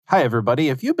Hi, everybody.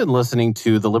 If you've been listening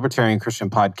to the Libertarian Christian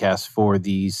podcast for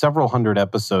the several hundred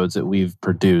episodes that we've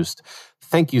produced,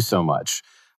 thank you so much.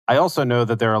 I also know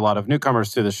that there are a lot of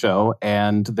newcomers to the show,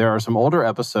 and there are some older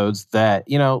episodes that,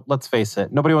 let's face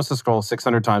it, nobody wants to scroll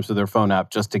 600 times through their phone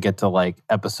app just to get to like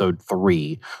episode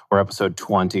 3 or episode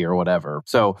 20 or whatever.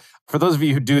 So for those of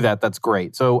you who do that, that's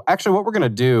great. So actually what we're going to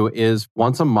do is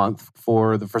once a month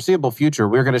for the foreseeable future,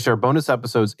 we're going to share bonus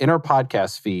episodes in our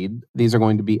podcast feed. These are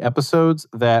going to be episodes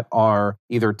that are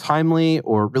either timely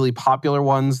or really popular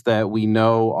ones that we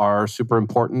know are super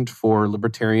important for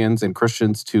libertarians and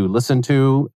Christians to listen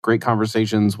to. Great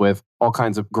conversations with all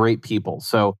kinds of great people.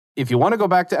 So if you want to go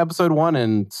back to episode 1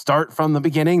 and start from the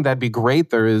beginning, that'd be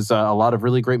great. There is a lot of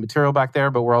really great material back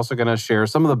there, but we're also going to share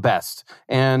some of the best.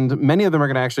 And many of them are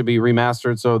going to actually be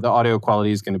remastered, so the audio quality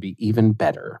is going to be even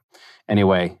better.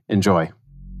 Anyway, enjoy.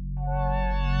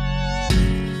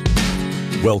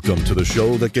 Welcome to the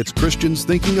show that gets Christians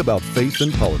thinking about faith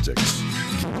and politics.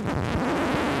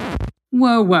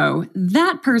 Whoa.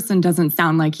 That person doesn't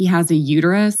sound like he has a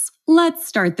uterus. Let's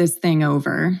start this thing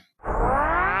over.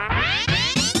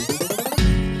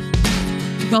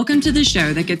 Welcome to the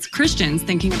show that gets Christians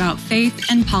thinking about faith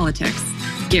and politics.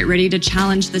 Get ready to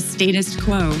challenge the status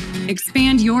quo,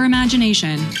 expand your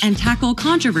imagination, and tackle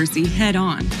controversy head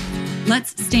on.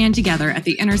 Let's stand together at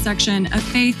the intersection of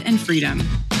faith and freedom.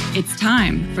 It's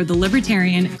time for the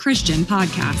Libertarian Christian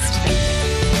Podcast.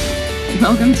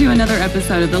 Welcome to another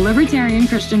episode of the Libertarian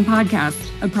Christian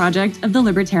Podcast, a project of the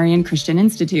Libertarian Christian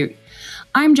Institute.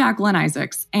 I'm Jacqueline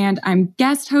Isaacs, and I'm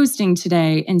guest hosting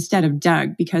today instead of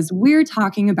Doug because we're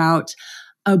talking about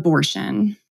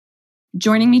abortion.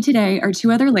 Joining me today are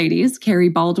two other ladies, Carrie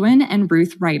Baldwin and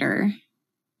Ruth Ryder.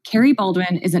 Carrie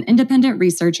Baldwin is an independent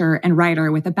researcher and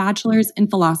writer with a bachelor's in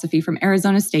philosophy from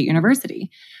Arizona State University.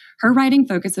 Her writing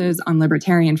focuses on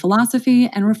libertarian philosophy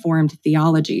and Reformed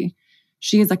theology.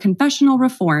 She is a confessional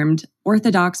Reformed,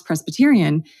 Orthodox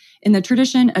Presbyterian in the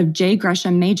tradition of J.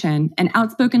 Gresham Machen, an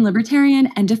outspoken libertarian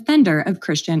and defender of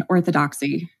Christian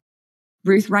orthodoxy.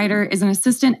 Ruth Ryder is an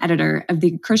assistant editor of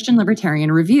the Christian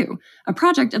Libertarian Review, a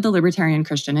project of the Libertarian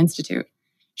Christian Institute.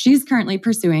 She's currently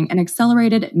pursuing an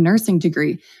accelerated nursing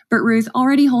degree, but Ruth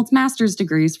already holds master's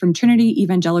degrees from Trinity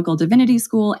Evangelical Divinity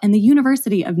School and the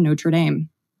University of Notre Dame.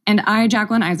 And I,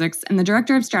 Jacqueline Isaacs, am the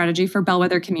Director of Strategy for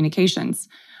Bellwether Communications.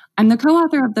 I'm the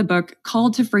co-author of the book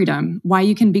Called to Freedom, Why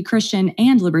You Can Be Christian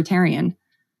and Libertarian.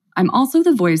 I'm also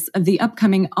the voice of the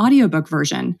upcoming audiobook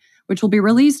version, which will be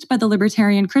released by the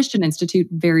Libertarian Christian Institute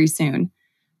very soon.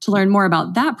 To learn more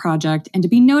about that project and to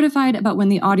be notified about when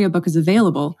the audiobook is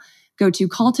available, go to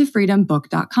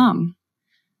calltofreedombook.com.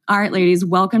 All right, ladies,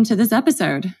 welcome to this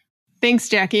episode. Thanks,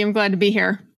 Jackie. I'm glad to be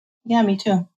here. Yeah, me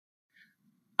too.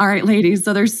 All right, ladies,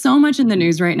 so there's so much in the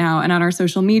news right now and on our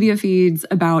social media feeds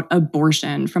about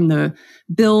abortion, from the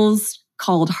bills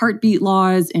called heartbeat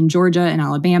laws in Georgia and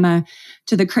Alabama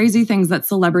to the crazy things that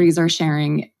celebrities are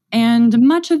sharing. And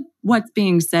much of what's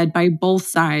being said by both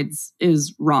sides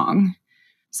is wrong.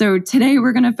 So today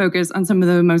we're going to focus on some of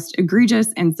the most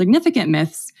egregious and significant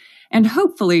myths and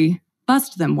hopefully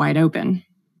bust them wide open.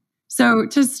 So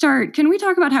to start, can we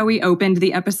talk about how we opened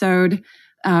the episode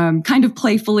kind of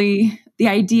playfully? The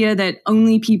idea that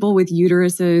only people with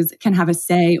uteruses can have a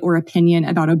say or opinion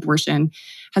about abortion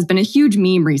has been a huge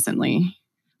meme recently.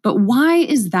 But why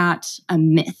is that a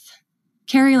myth?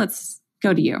 Carrie, let's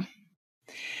go to you.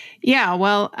 Yeah,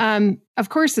 well, of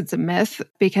course it's a myth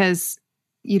because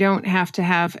you don't have to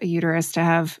have a uterus to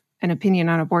have an opinion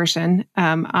on abortion.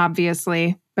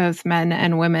 Obviously, both men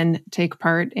and women take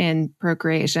part in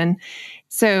procreation.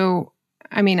 So,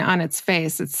 I mean, on its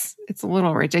face, it's a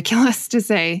little ridiculous to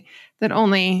say that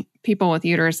only people with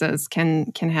uteruses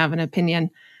can have an opinion.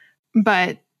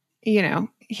 But,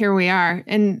 here we are.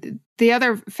 And the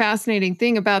other fascinating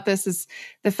thing about this is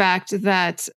the fact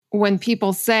that when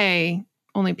people say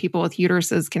only people with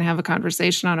uteruses can have a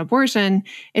conversation on abortion,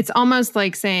 it's almost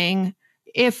like saying,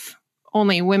 if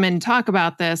only women talk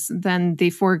about this, then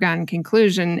the foregone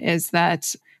conclusion is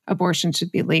that abortion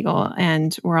should be legal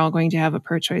and we're all going to have a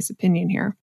pro-choice opinion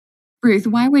here. Ruth,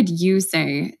 why would you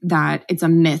say that it's a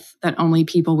myth that only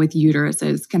people with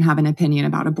uteruses can have an opinion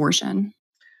about abortion?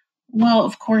 Well,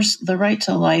 of course, the right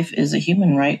to life is a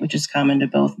human right, which is common to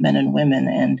both men and women.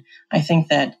 And I think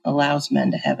that allows men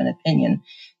to have an opinion.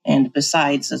 And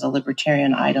besides, as a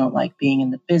libertarian, I don't like being in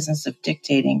the business of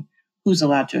dictating who's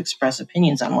allowed to express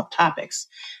opinions on what topics.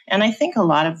 And I think a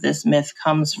lot of this myth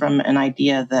comes from an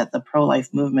idea that the pro-life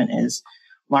movement is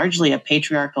largely a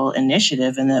patriarchal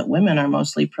initiative and that women are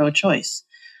mostly pro-choice.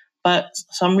 But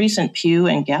some recent Pew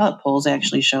and Gallup polls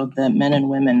actually showed that men and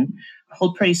women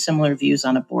hold pretty similar views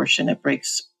on abortion. It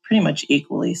breaks pretty much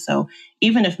equally. So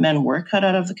even if men were cut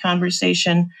out of the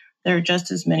conversation, there are just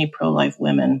as many pro-life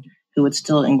women who would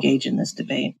still engage in this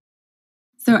debate.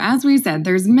 So as we said,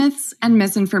 there's myths and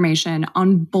misinformation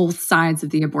on both sides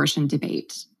of the abortion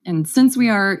debate. And since we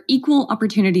are equal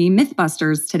opportunity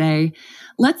mythbusters today,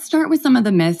 let's start with some of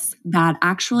the myths that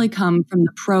actually come from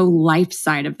the pro-life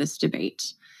side of this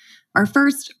debate. Our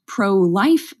first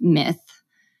pro-life myth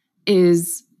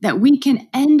is that we can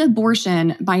end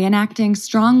abortion by enacting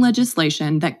strong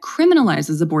legislation that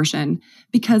criminalizes abortion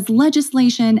because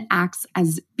legislation acts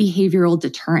as behavioral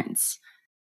deterrence.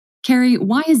 Carrie,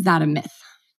 why is that a myth?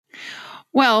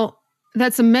 Well,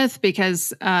 that's a myth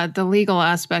because the legal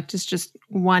aspect is just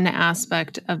one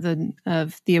aspect of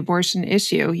the abortion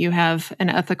issue. You have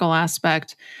an ethical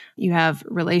aspect, you have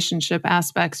relationship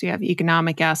aspects, you have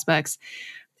economic aspects.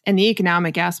 And the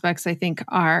economic aspects, I think,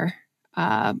 are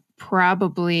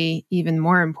probably even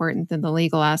more important than the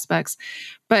legal aspects.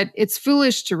 But it's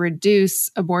foolish to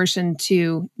reduce abortion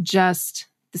to just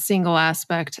the single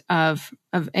aspect of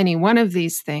any one of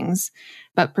these things,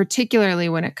 but particularly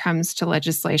when it comes to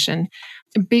legislation,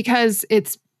 because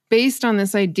it's based on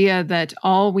this idea that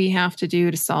all we have to do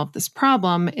to solve this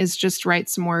problem is just write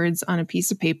some words on a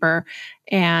piece of paper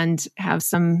and have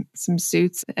some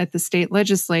suits at the state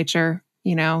legislature,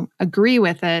 agree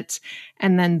with it,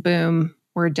 and then boom,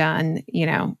 we're done.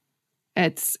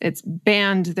 It's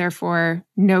banned, therefore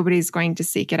nobody's going to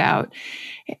seek it out.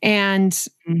 And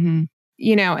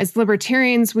as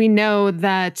libertarians, we know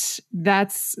that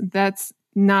that's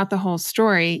not the whole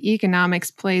story.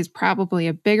 Economics plays probably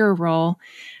a bigger role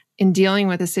in dealing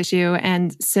with this issue.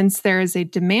 And since there is a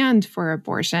demand for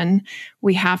abortion,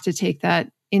 we have to take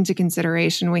that into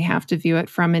consideration. We have to view it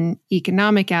from an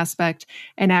economic aspect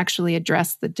and actually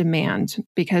address the demand,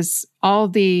 because all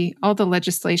the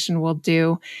legislation will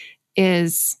do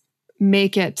is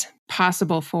make it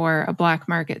possible for a black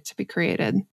market to be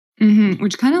created.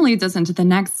 Which kind of leads us into the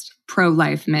next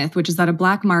pro-life myth, which is that a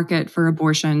black market for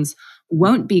abortions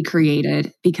won't be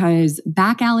created because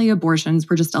back alley abortions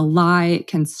were just a lie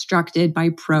constructed by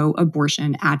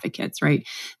pro-abortion advocates, right?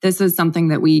 This is something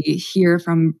that we hear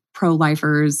from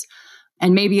pro-lifers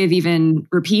and maybe have even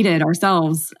repeated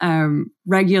ourselves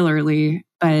regularly.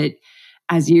 But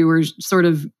as you were sort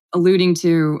of alluding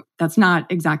to, that's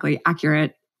not exactly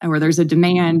accurate. Where there's a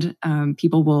demand,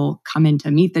 people will come in to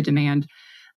meet the demand.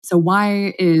 So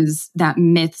why is that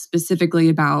myth specifically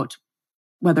about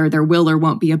whether there will or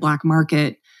won't be a black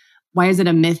market? Why is it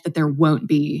a myth that there won't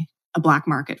be a black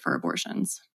market for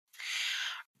abortions?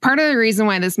 Part of the reason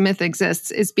why this myth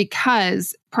exists is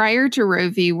because prior to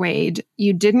Roe v. Wade,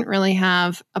 you didn't really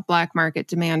have a black market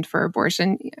demand for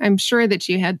abortion. I'm sure that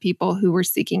you had people who were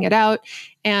seeking it out,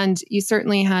 and you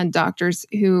certainly had doctors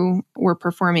who were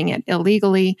performing it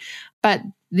illegally. But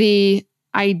the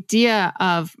idea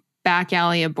of back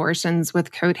alley abortions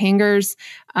with coat hangers,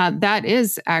 that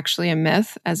is actually a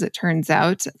myth, as it turns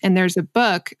out. And there's a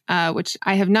book, which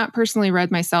I have not personally read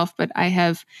myself, but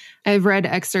I've read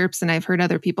excerpts and I've heard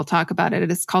other people talk about it. It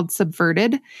is called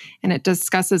Subverted, and it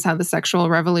discusses how the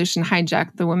sexual revolution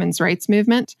hijacked the women's rights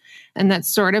movement. And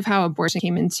that's sort of how abortion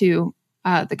came into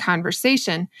the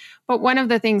conversation. But one of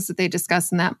the things that they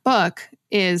discuss in that book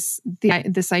is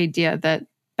this idea that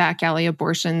back alley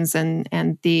abortions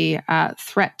and the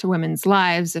threat to women's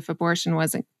lives if abortion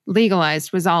wasn't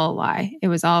legalized was all a lie. It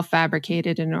was all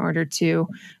fabricated in order to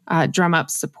drum up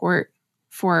support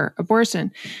for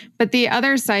abortion. But the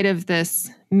other side of this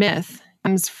myth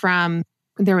comes from,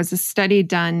 there was a study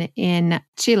done in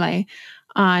Chile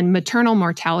on maternal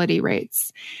mortality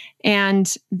rates.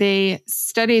 And they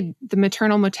studied the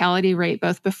maternal mortality rate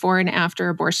both before and after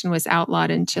abortion was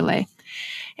outlawed in Chile.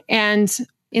 And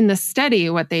in the study,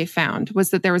 what they found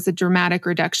was that there was a dramatic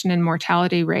reduction in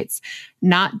mortality rates,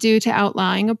 not due to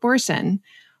outlawing abortion,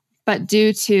 but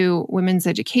due to women's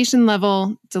education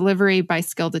level, delivery by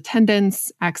skilled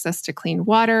attendants, access to clean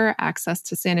water, access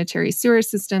to sanitary sewer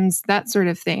systems, that sort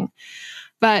of thing.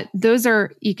 But those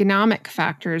are economic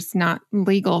factors, not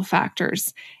legal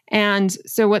factors. And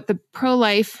so what the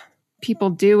pro-life people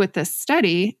do with this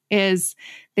study is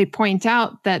they point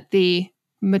out that the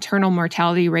maternal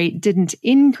mortality rate didn't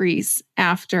increase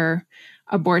after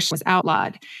abortion was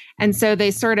outlawed. And so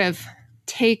they sort of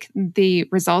take the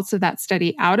results of that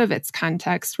study out of its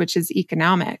context, which is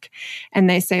economic. And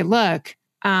they say, look,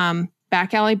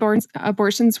 back alley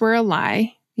abortions were a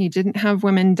lie. You didn't have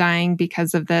women dying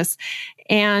because of this.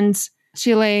 And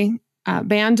Chile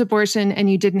banned abortion,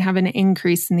 and you didn't have an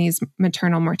increase in these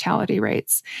maternal mortality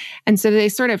rates. And so they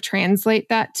sort of translate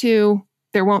that to,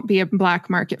 there won't be a black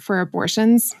market for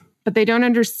abortions, but they don't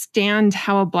understand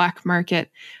how a black market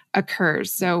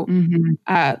occurs. So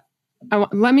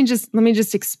let me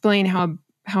just explain how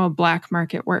a black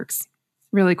market works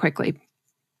really quickly.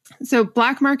 So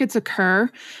black markets occur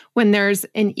when there's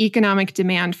an economic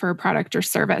demand for a product or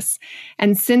service.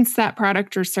 And since that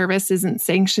product or service isn't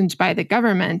sanctioned by the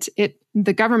government,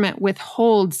 the government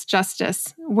withholds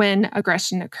justice when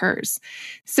aggression occurs.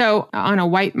 So on a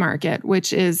white market,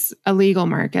 which is a legal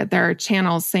market, there are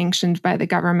channels sanctioned by the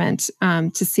government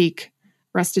to seek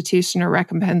restitution or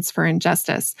recompense for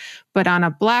injustice. But on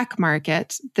a black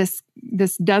market, this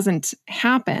doesn't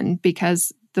happen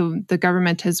because the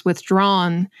government has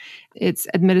withdrawn its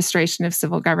administration of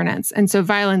civil governance. And so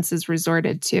violence is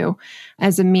resorted to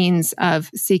as a means of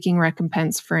seeking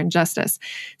recompense for injustice.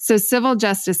 So civil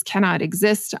justice cannot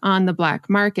exist on the black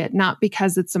market, not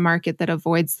because it's a market that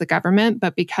avoids the government,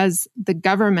 but because the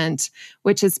government,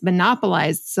 which has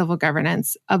monopolized civil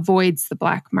governance, avoids the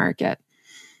black market.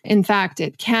 In fact,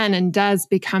 it can and does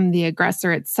become the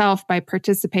aggressor itself by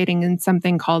participating in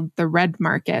something called the red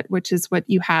market, which is what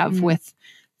you have with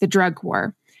the drug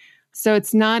war. So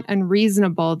it's not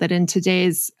unreasonable that in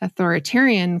today's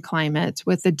authoritarian climate,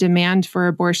 with the demand for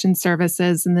abortion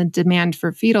services and the demand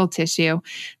for fetal tissue,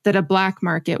 that a black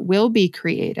market will be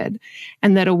created,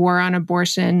 and that a war on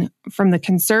abortion from the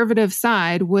conservative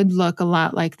side would look a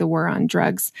lot like the war on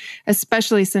drugs,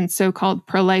 especially since so-called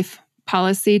pro-life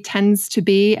policy tends to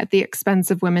be at the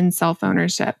expense of women's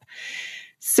self-ownership.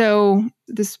 So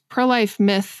this pro-life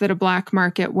myth that a black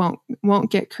market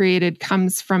won't get created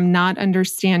comes from not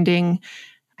understanding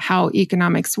how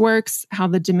economics works, how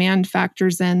the demand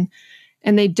factors in,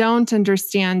 and they don't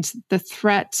understand the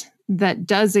threat that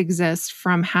does exist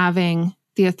from having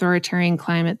the authoritarian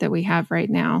climate that we have right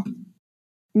now.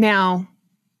 Now,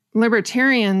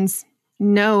 libertarians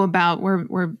know about,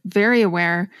 we're very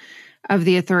aware of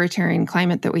the authoritarian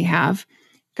climate that we have,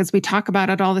 because we talk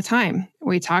about it all the time.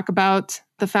 We talk about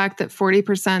the fact that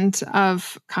 40%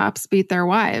 of cops beat their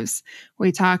wives.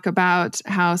 We talk about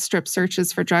how strip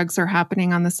searches for drugs are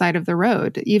happening on the side of the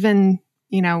road, even,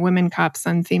 women cops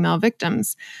on female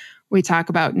victims. We talk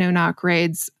about no-knock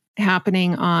raids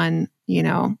happening on,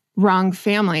 wrong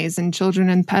families, and children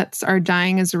and pets are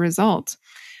dying as a result.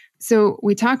 So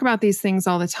we talk about these things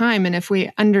all the time. And if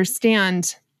we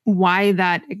understand why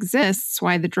that exists,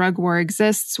 why the drug war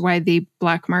exists, why the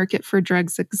black market for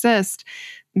drugs exists,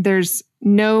 there's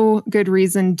no good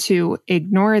reason to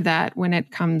ignore that when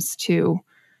it comes to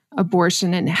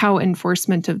abortion and how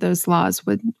enforcement of those laws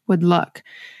would look.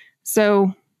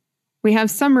 So we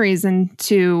have some reason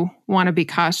to want to be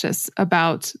cautious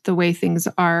about the way things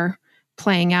are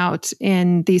playing out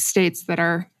in these states that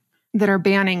are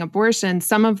banning abortion.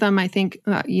 Some of them, I think,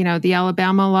 the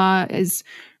Alabama law is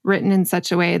written in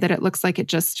such a way that it looks like it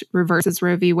just reverses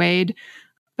Roe v. Wade.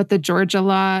 But the Georgia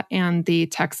law and the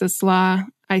Texas law,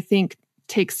 I think,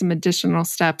 take some additional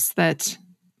steps that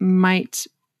might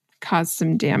cause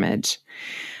some damage.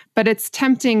 But it's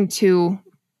tempting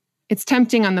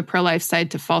on the pro-life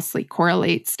side to falsely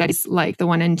correlate studies like the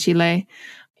one in Chile.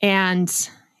 And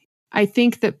I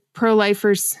think that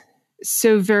pro-lifers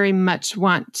so very much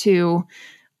want to,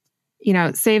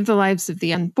 save the lives of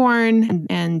the unborn,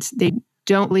 and they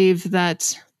don't believe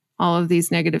that all of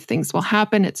these negative things will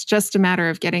happen. It's just a matter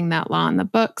of getting that law in the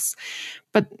books.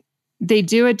 But they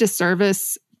do a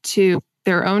disservice to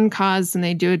their own cause, and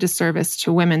they do a disservice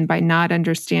to women by not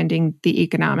understanding the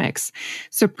economics.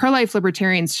 So pro-life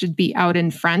libertarians should be out in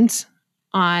front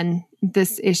on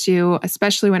this issue,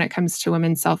 especially when it comes to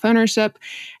women's self-ownership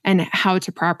and how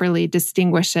to properly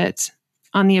distinguish it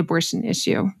on the abortion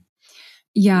issue.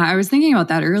 Yeah, I was thinking about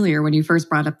that earlier when you first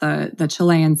brought up the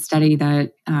Chilean study,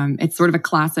 that it's sort of a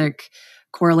classic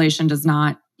correlation does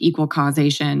not equal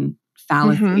causation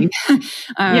fallacy.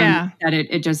 That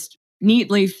it just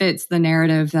neatly fits the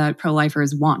narrative that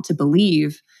pro-lifers want to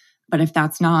believe. But if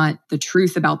that's not the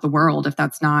truth about the world, if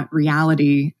that's not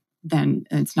reality, then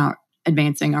it's not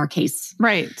advancing our case.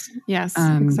 Right. Yes,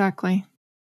 exactly.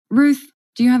 Ruth,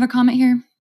 do you have a comment here?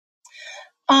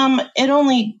 It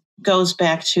only goes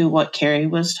back to what Carrie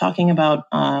was talking about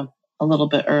a little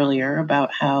bit earlier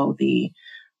about how the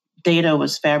data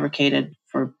was fabricated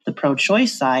for the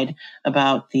pro-choice side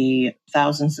about the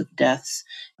thousands of deaths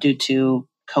due to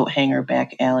coat hanger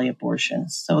back alley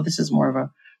abortions. So this is more of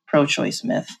a pro-choice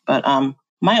myth. But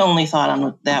my only thought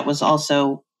on that was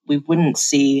also we wouldn't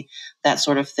see that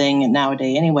sort of thing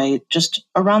nowadays anyway. Just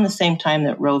around the same time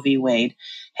that Roe v. Wade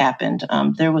happened,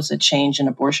 there was a change in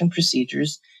abortion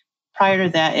procedures. Prior to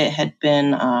that, it had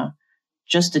been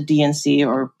just a DNC,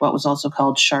 or what was also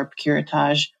called sharp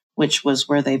curettage, which was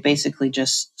where they basically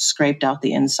just scraped out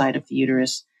the inside of the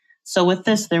uterus. So with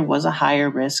this, there was a higher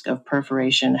risk of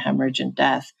perforation, hemorrhage, and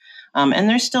death. And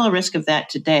there's still a risk of that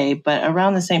today, but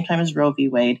around the same time as Roe v.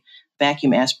 Wade,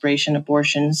 vacuum aspiration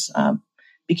abortions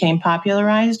became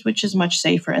popularized, which is much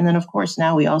safer. And then, of course,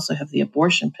 now we also have the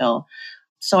abortion pill.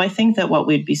 So I think that what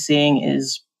we'd be seeing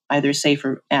is either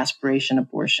safer aspiration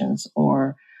abortions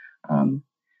or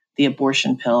the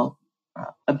abortion pill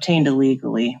obtained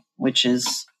illegally, which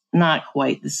is not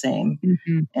quite the same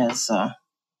as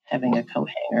having a coat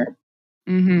hanger.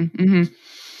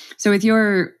 So with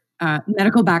your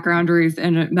medical background, Ruth,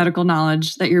 and medical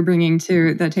knowledge that you're bringing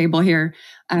to the table here,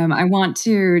 I want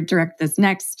to direct this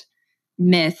next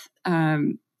myth.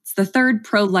 It's the third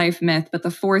pro-life myth, but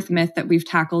the fourth myth that we've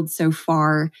tackled so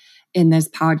far in this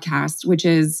podcast, which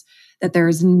is that there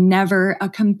is never a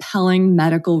compelling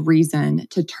medical reason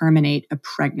to terminate a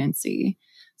pregnancy.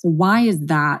 So why is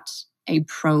that a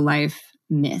pro-life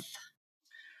myth?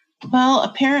 Well,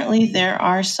 apparently there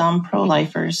are some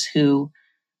pro-lifers who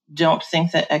don't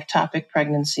think that ectopic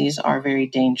pregnancies are very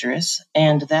dangerous.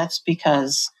 And that's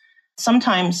because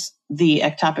sometimes the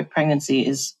ectopic pregnancy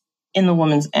is in the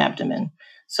woman's abdomen.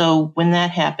 So when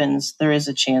that happens, there is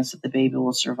a chance that the baby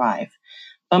will survive.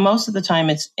 But most of the time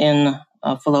it's in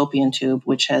a fallopian tube,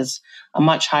 which has a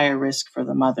much higher risk for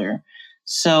the mother.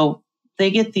 So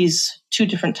they get these two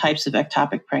different types of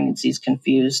ectopic pregnancies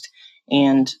confused.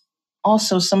 And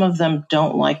also some of them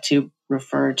don't like to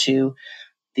refer to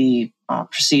the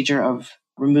procedure of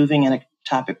removing an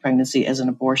ectopic pregnancy as an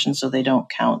abortion, so they don't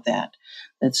count that.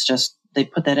 It's just, they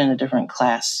put that in a different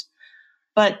class.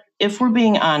 But if we're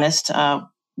being honest,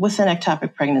 with an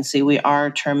ectopic pregnancy, we are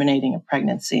terminating a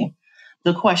pregnancy.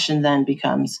 The question then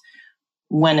becomes,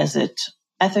 when is it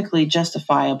ethically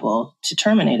justifiable to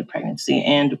terminate a pregnancy?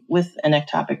 And with an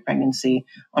ectopic pregnancy,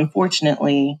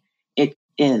 unfortunately, it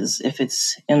is if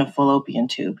it's in a fallopian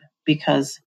tube,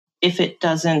 because if it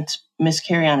doesn't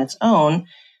miscarry on its own,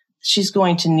 she's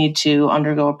going to need to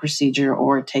undergo a procedure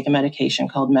or take a medication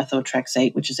called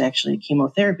methotrexate, which is actually a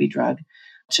chemotherapy drug,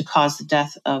 to cause the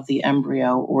death of the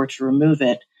embryo or to remove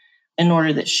it in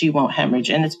order that she won't hemorrhage.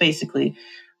 And it's basically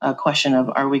a question of,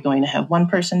 are we going to have one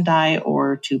person die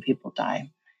or two people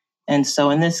die? And so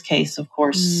in this case, of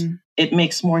course, it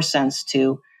makes more sense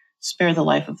to spare the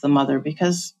life of the mother,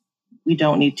 because we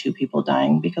don't need two people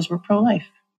dying, because we're pro-life.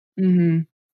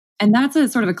 And that's a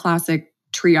sort of a classic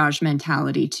triage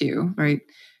mentality too, right?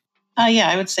 Yeah,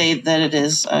 I would say that it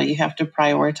is. You have to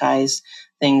prioritize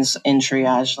things in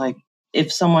triage. Like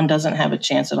if someone doesn't have a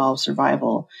chance at all of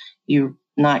survival, you're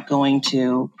not going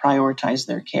to prioritize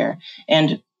their care.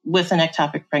 And with an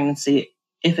ectopic pregnancy,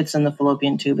 if it's in the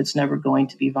fallopian tube, it's never going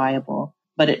to be viable,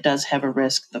 but it does have a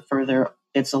risk the further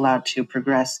it's allowed to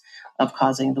progress of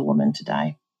causing the woman to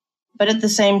die. But at the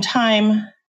same time,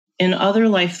 in other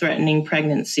life-threatening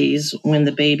pregnancies, when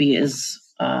the baby is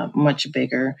much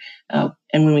bigger, and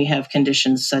when we have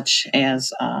conditions such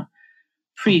as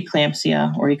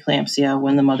preeclampsia or eclampsia,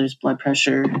 when the mother's blood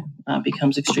pressure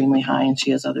becomes extremely high and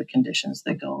she has other conditions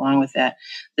that go along with that,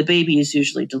 the baby is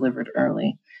usually delivered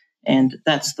early. And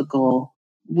that's the goal.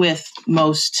 With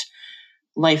most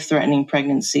life-threatening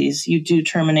pregnancies, you do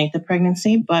terminate the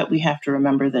pregnancy, but we have to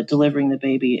remember that delivering the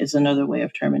baby is another way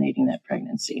of terminating that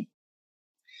pregnancy.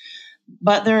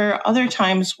 But there are other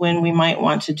times when we might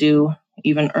want to do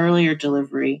even earlier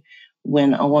delivery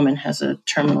when a woman has a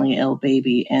terminally ill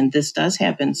baby. And this does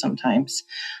happen sometimes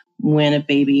when a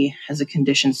baby has a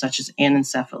condition such as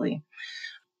anencephaly.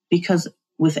 Because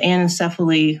with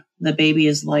anencephaly, the baby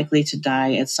is likely to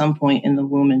die at some point in the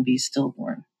womb and be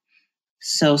stillborn.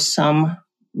 So some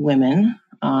women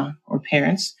or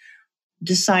parents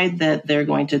decide that they're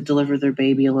going to deliver their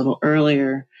baby a little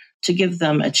earlier to give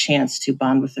them a chance to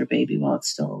bond with their baby while it's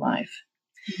still alive.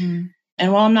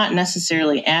 And while I'm not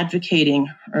necessarily advocating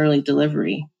early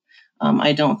delivery,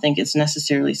 I don't think it's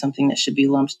necessarily something that should be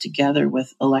lumped together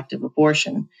with elective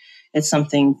abortion. It's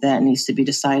something that needs to be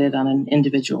decided on an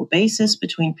individual basis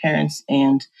between parents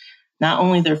and not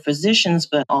only their physicians,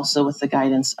 but also with the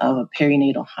guidance of a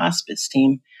perinatal hospice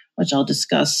team, which I'll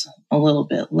discuss a little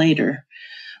bit later.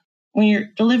 When you're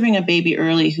delivering a baby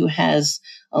early who has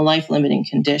a life-limiting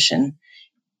condition,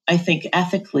 I think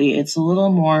ethically it's a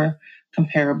little more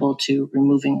comparable to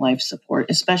removing life support,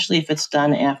 especially if it's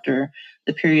done after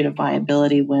the period of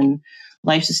viability when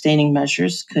life-sustaining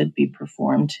measures could be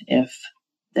performed if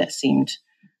that seemed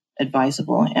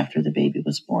advisable after the baby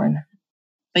was born.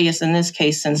 But yes, in this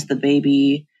case, since the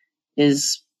baby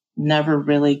is never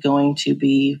really going to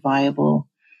be viable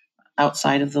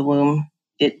outside of the womb,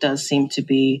 it does seem to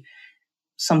be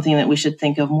something that we should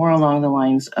think of more along the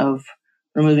lines of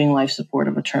removing life support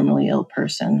of a terminally ill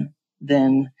person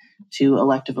than to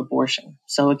elective abortion.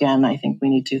 So again, I think we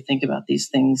need to think about these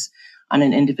things on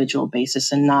an individual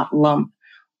basis and not lump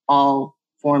all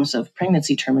forms of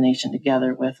pregnancy termination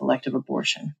together with elective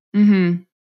abortion. Mm-hmm.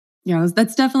 Yeah,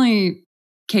 that's definitely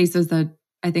cases that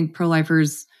I think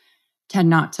pro-lifers tend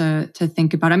not to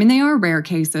think about. I mean, they are rare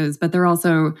cases, but they're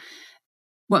also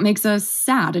what makes us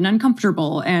sad and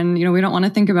uncomfortable. And, we don't want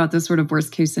to think about those sort of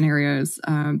worst case scenarios,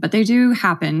 but they do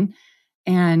happen.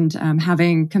 And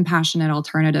having compassionate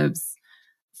alternatives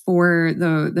for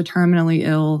the terminally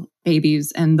ill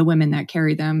babies and the women that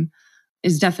carry them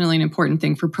is definitely an important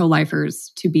thing for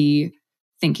pro-lifers to be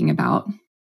thinking about.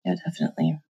 Yeah,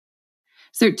 definitely.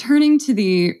 So turning to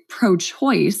the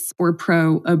pro-choice or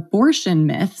pro-abortion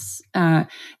myths,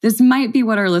 this might be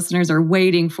what our listeners are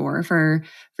waiting for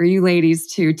you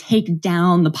ladies to take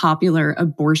down the popular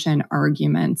abortion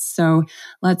arguments. So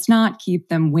let's not keep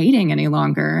them waiting any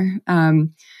longer.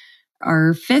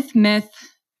 Our fifth myth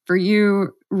for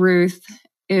you, Ruth,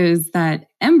 is that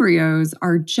embryos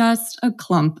are just a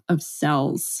clump of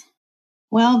cells.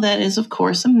 Well, that is, of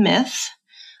course, a myth,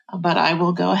 but I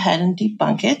will go ahead and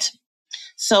debunk it.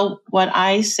 So what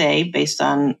I say, based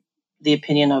on the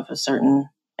opinion of a certain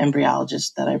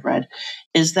embryologist that I've read,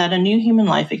 is that a new human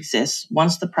life exists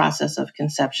once the process of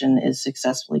conception is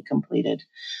successfully completed.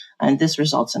 And this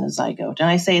results in a zygote. And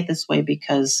I say it this way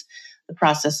because the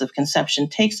process of conception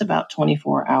takes about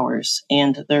 24 hours.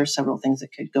 And there are several things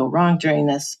that could go wrong during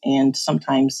this. And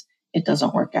sometimes it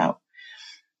doesn't work out.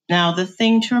 Now, the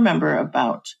thing to remember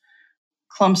about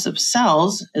clumps of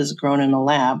cells is grown in a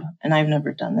lab. And I've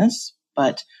never done this.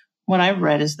 But what I've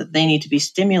read is that they need to be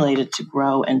stimulated to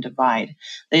grow and divide.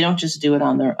 They don't just do it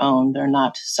on their own. They're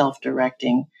not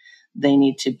self-directing. They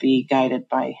need to be guided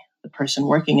by the person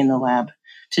working in the lab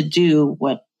to do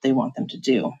what they want them to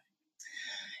do.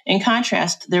 In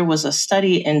contrast, there was a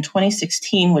study in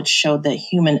 2016 which showed that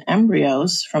human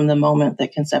embryos, from the moment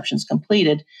that conception is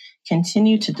completed,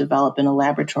 continue to develop in a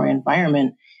laboratory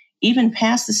environment even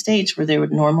past the stage where they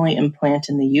would normally implant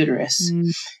in the uterus.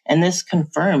 And this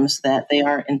confirms that they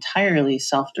are entirely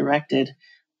self-directed,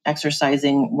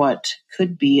 exercising what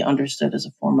could be understood as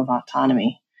a form of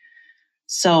autonomy.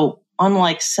 So,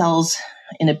 unlike cells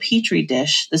in a petri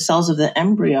dish, the cells of the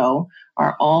embryo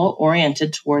are all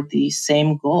oriented toward the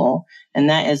same goal, and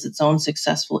that is its own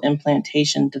successful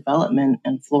implantation, development,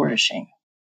 and flourishing.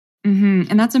 Mm-hmm.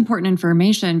 And that's important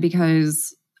information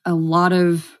because a lot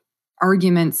of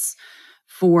arguments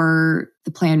for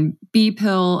the Plan B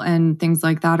pill and things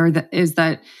like that is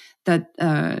that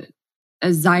a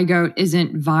zygote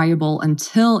isn't viable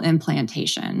until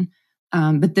implantation.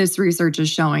 But this research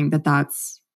is showing that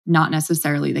that's not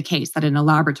necessarily the case, that in a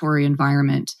laboratory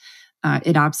environment,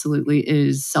 it absolutely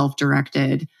is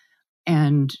self-directed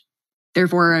and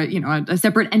therefore, a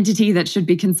separate entity that should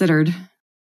be considered.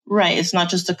 Right. It's not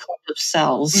just a clump of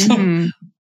cells. Mm-hmm.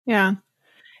 Yeah.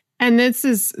 And this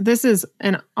is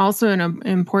also an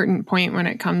important point when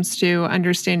it comes to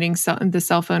understanding the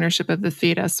self-ownership of the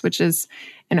fetus, which is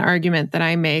an argument that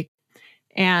I make.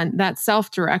 And that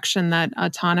self-direction, that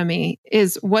autonomy,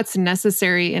 is what's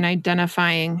necessary in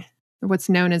identifying what's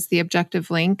known as the objective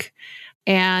link.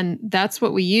 And that's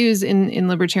what we use in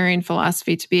libertarian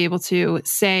philosophy to be able to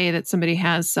say that somebody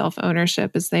has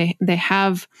self-ownership, is they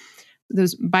have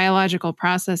those biological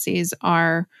processes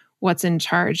are what's in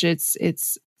charge. It's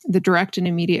the direct and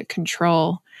immediate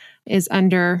control is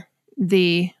under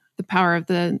the power of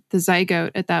the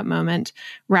zygote at that moment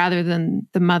rather than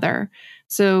the mother.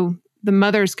 So the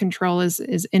mother's control is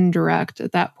indirect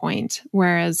at that point,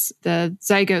 whereas the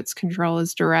zygote's control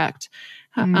is direct.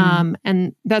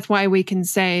 And that's why we can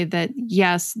say that,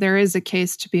 yes, there is a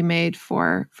case to be made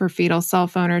for fetal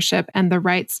self-ownership and the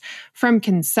rights from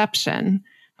conception,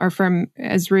 or from,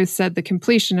 as Ruth said, the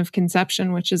completion of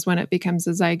conception, which is when it becomes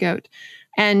a zygote.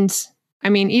 And I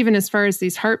mean, even as far as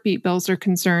these heartbeat bills are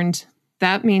concerned,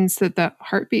 that means that the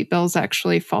heartbeat bills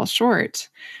actually fall short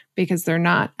because they're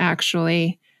not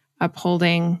actually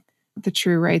upholding the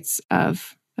true rights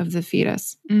of the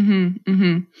fetus. Mm-hmm,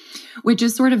 mm-hmm. Which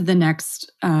is sort of the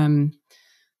next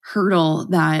hurdle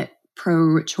that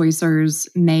pro-choicers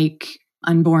make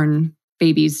unborn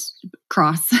babies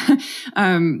cross.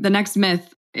 The next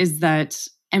myth is that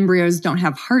embryos don't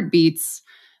have heartbeats,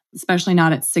 especially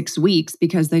not at 6 weeks,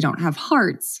 because they don't have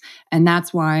hearts. And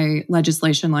that's why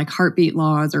legislation like heartbeat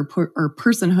laws or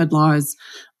personhood laws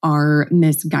are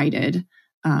misguided.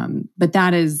 But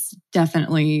that is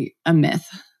definitely a myth.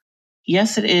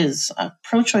 Yes, it is.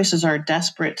 Pro-choicers are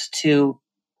desperate to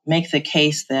make the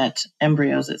case that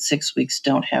embryos at 6 weeks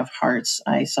don't have hearts.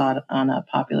 I saw it on a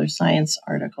Popular Science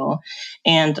article.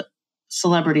 And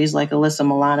celebrities like Alyssa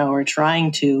Milano are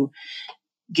trying to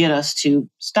get us to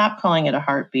stop calling it a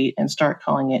heartbeat and start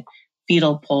calling it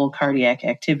fetal pole cardiac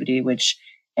activity, which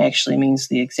actually means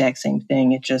the exact same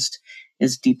thing. It just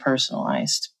is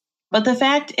depersonalized. But the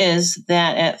fact is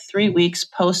that at 3 weeks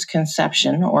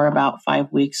post-conception, or about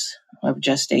 5 weeks of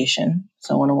gestation,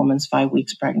 so when a woman's 5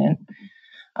 weeks pregnant,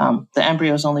 the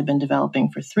embryo has only been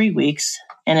developing for 3 weeks,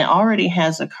 and it already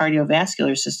has a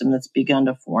cardiovascular system that's begun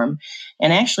to form.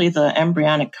 And actually, the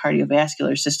embryonic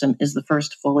cardiovascular system is the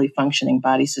first fully functioning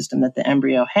body system that the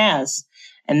embryo has.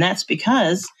 And that's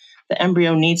because the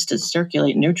embryo needs to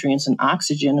circulate nutrients and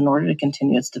oxygen in order to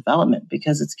continue its development,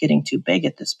 because it's getting too big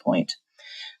at this point.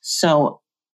 So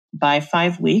by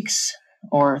 5 weeks,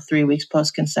 or 3 weeks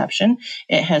post-conception,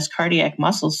 it has cardiac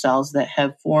muscle cells that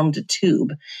have formed a tube,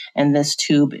 and this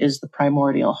tube is the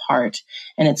primordial heart,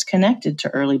 and it's connected to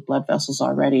early blood vessels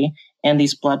already, and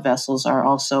these blood vessels are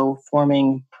also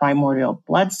forming primordial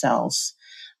blood cells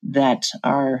that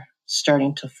are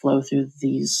starting to flow through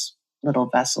these little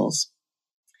vessels.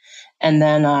 And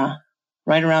then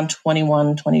right around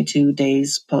 21, 22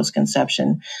 days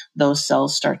post-conception, those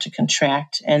cells start to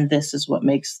contract. And this is what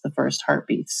makes the first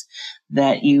heartbeats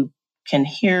that you can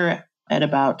hear at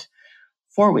about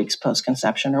 4 weeks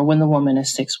post-conception, or when the woman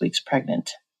is 6 weeks pregnant.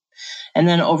 And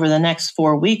then over the next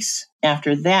 4 weeks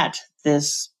after that,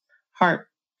 this heart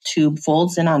tube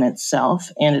folds in on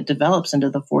itself and it develops into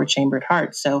the 4-chambered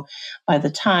heart. So by the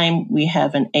time we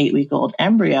have an 8-week-old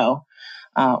embryo,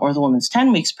 or the woman's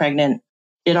 10 weeks pregnant,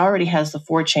 it already has the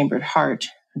 4-chambered heart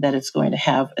that it's going to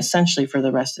have essentially for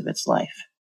the rest of its life.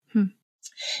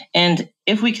 And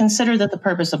if we consider that the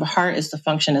purpose of a heart is to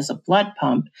function as a blood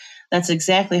pump, that's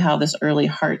exactly how this early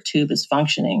heart tube is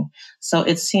functioning. So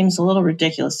it seems a little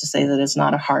ridiculous to say that it's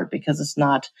not a heart, because it's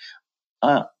not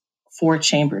a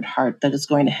 4-chambered heart that it's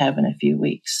going to have in a few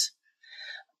weeks.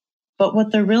 But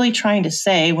what they're really trying to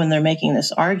say when they're making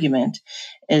this argument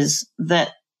is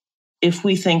that if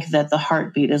we think that the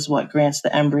heartbeat is what grants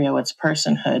the embryo its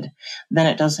personhood, then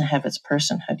it doesn't have its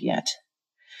personhood yet.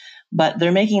 But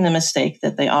they're making the mistake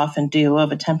that they often do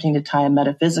of attempting to tie a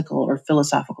metaphysical or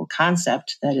philosophical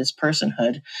concept, that is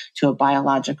personhood, to a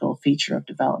biological feature of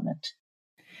development.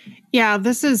 Yeah,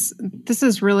 this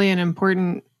is really an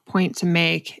important point to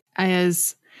make.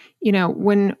 Is,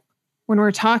 when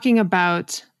we're talking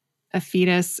about a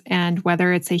fetus and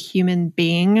whether it's a human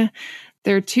being,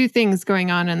 there are two things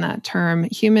going on in that term.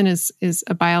 Human is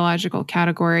a biological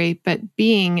category, but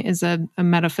being is a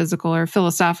metaphysical or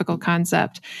philosophical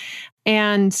concept.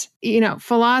 And,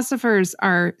 philosophers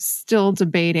are still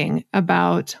debating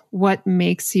about what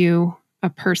makes you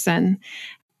a person.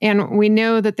 And we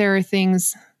know that there are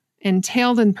things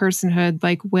entailed in personhood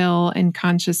like will and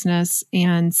consciousness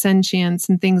and sentience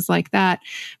and things like that.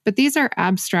 But these are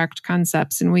abstract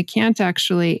concepts, and we can't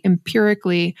actually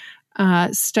empirically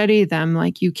study them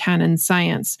like you can in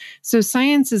science. So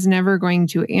science is never going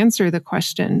to answer the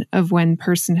question of when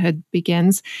personhood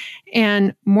begins.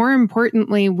 And more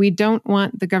importantly, we don't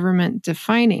want the government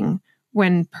defining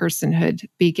when personhood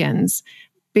begins.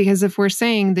 Because if we're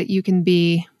saying that you can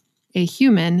be a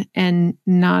human and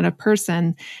not a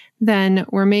person, then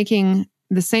we're making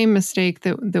the same mistake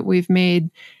that we've made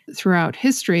throughout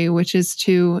history, which is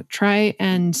to try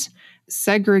and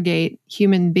segregate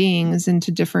human beings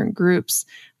into different groups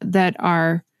that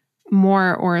are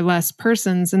more or less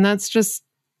persons. And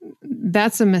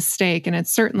that's a mistake. And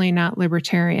it's certainly not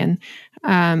libertarian.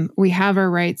 We have our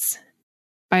rights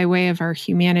by way of our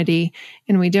humanity,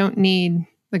 and we don't need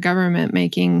the government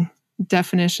making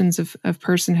definitions of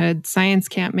personhood. Science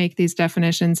can't make these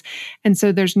definitions. And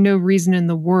so there's no reason in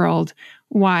the world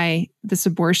why this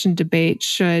abortion debate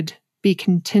should be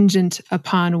contingent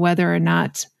upon whether or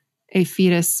not a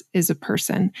fetus is a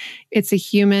person. It's a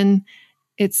human.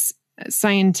 It's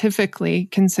scientifically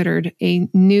considered a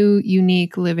new,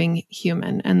 unique, living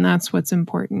human. And that's what's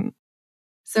important.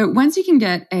 So once you can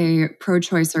get a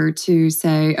pro-choicer to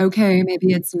say, okay, maybe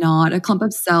it's not a clump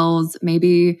of cells,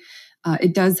 maybe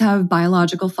it does have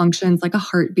biological functions like a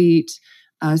heartbeat.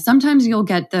 Sometimes you'll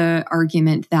get the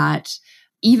argument that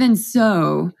even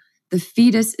so, the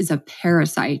fetus is a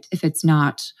parasite if it's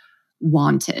not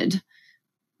wanted.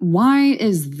 Why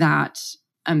is that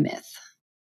a myth?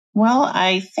 Well,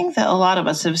 I think that a lot of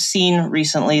us have seen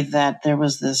recently that there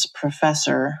was this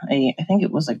professor, I think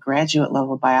it was a graduate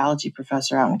level biology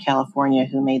professor out in California,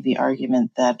 who made the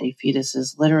argument that a fetus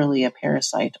is literally a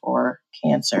parasite or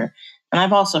cancer. And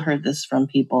I've also heard this from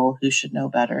people who should know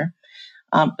better.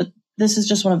 But this is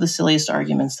just one of the silliest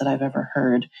arguments that I've ever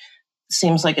heard.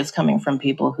 Seems like it's coming from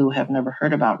people who have never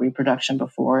heard about reproduction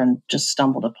before and just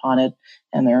stumbled upon it.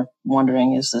 And they're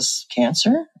wondering, is this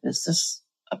cancer? Is this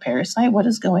a parasite? What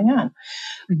is going on?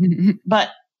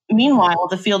 But Meanwhile,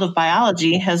 the field of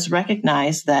biology has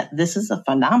recognized that this is a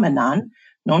phenomenon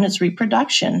known as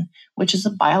reproduction, which is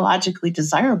a biologically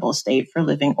desirable state for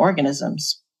living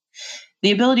organisms.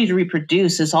 The ability to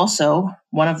reproduce is also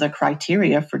one of the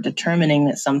criteria for determining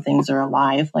that some things are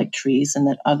alive, like trees, and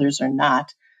that others are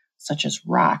not, such as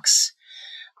rocks.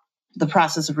 The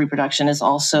process of reproduction is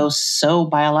also so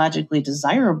biologically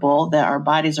desirable that our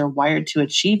bodies are wired to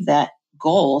achieve that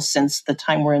goal since the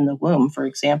time we're in the womb. For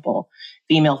example,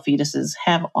 female fetuses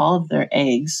have all of their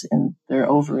eggs in their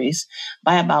ovaries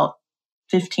by about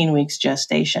 15 weeks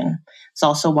gestation. It's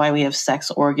also why we have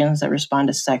sex organs that respond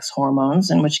to sex hormones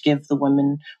and which give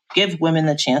women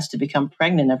the chance to become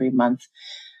pregnant every month.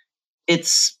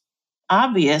 It's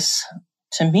obvious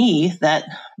to me that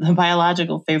the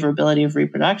biological favorability of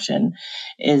reproduction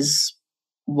is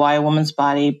why a woman's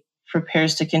body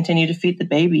prepares to continue to feed the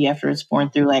baby after it's born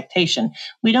through lactation.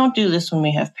 We don't do this when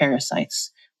we have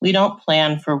parasites. We don't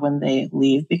plan for when they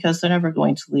leave because they're never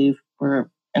going to leave. We're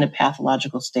in a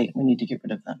pathological state. We need to get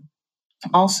rid of them.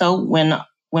 Also, when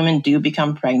women do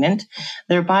become pregnant,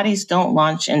 their bodies don't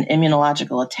launch an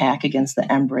immunological attack against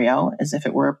the embryo as if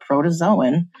it were a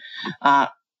protozoan.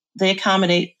 They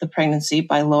accommodate the pregnancy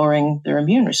by lowering their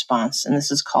immune response, and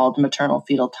this is called maternal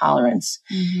fetal tolerance.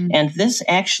 Mm-hmm. And this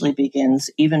actually begins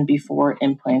even before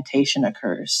implantation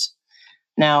occurs.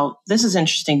 Now, this is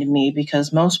interesting to me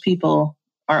because most people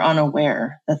are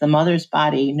unaware that the mother's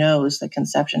body knows that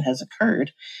conception has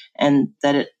occurred and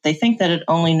that they think that it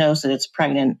only knows that it's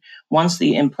pregnant once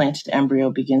the implanted embryo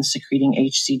begins secreting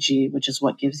HCG, which is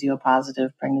what gives you a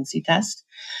positive pregnancy test.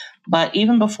 But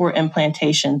even before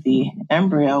implantation, the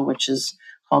embryo, which is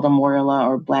called a morula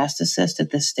or blastocyst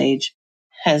at this stage,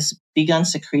 has begun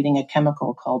secreting a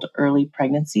chemical called early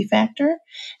pregnancy factor,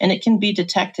 and it can be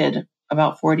detected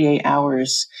about 48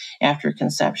 hours after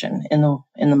conception in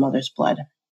the mother's blood.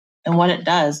 And what it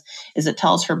does is it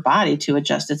tells her body to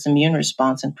adjust its immune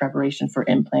response in preparation for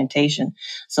implantation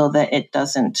so that it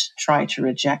doesn't try to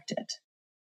reject it.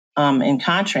 In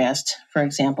contrast, for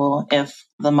example, if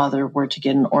the mother were to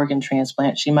get an organ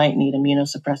transplant, she might need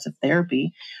immunosuppressive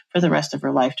therapy for the rest of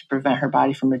her life to prevent her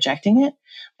body from rejecting it.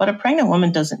 But a pregnant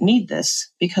woman doesn't need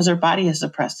this because her body has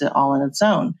suppressed it all on its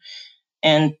own.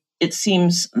 And it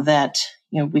seems that,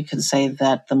 we could say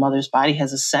that the mother's body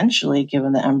has essentially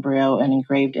given the embryo an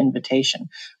engraved invitation.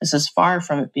 This is far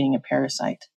from it being a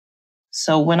parasite.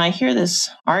 So when I hear this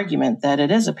argument that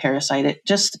it is a parasite,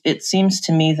 it seems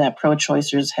to me that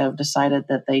pro-choicers have decided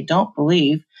that they don't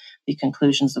believe the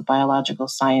conclusions of biological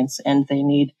science, and they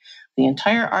need the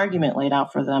entire argument laid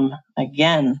out for them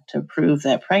again to prove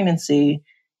that pregnancy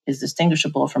is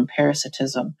distinguishable from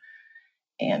parasitism.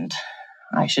 And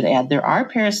I should add, there are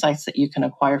parasites that you can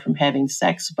acquire from having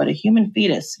sex, but a human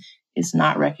fetus is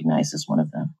not recognized as one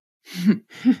of them.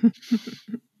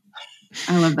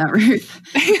 I love that, Ruth.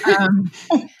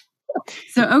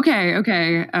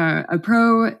 Okay. A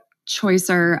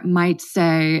pro-choicer might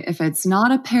say if it's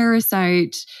not a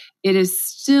parasite, it is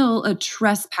still a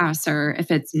trespasser if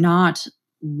it's not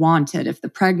wanted, if the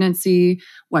pregnancy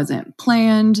wasn't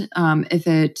planned, if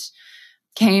it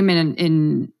came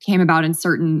about in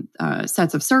certain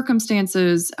sets of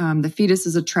circumstances, the fetus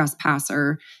is a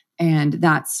trespasser, and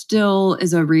that still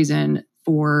is a reason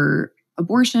for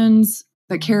abortions.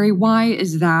 But Carrie, why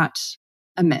is that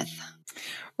a myth?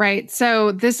 Right.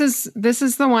 So this is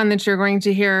the one that you're going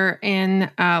to hear in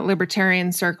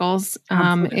libertarian circles.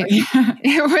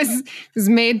 It was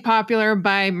made popular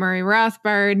by Murray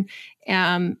Rothbard,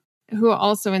 who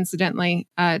also incidentally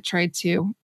tried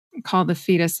to call the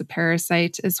fetus a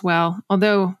parasite as well,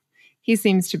 although he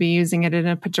seems to be using it in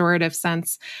a pejorative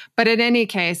sense. But in any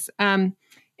case,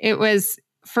 it was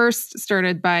first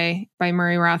started by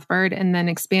Murray Rothbard and then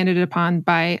expanded upon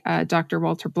by Dr.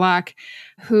 Walter Block,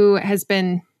 who has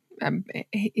been,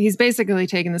 he's basically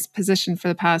taken this position for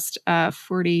the past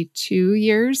 42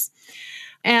 years.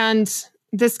 And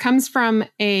this comes from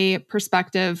a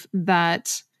perspective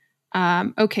that,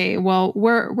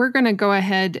 we're going to go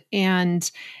ahead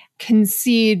and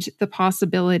concede the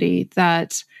possibility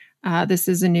that this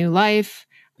is a new life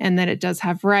and that it does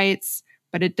have rights,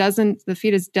 but the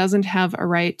fetus doesn't have a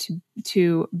right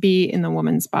to be in the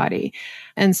woman's body.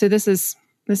 And so this is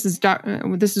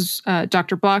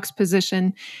Dr. Block's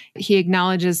position. He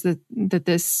acknowledges that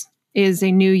this is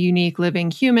a new, unique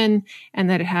living human and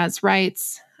that it has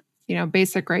rights,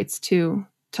 basic rights to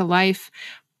life.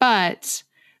 But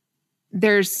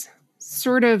there's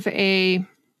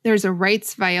a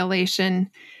rights violation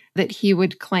that he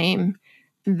would claim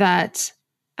that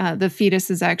the fetus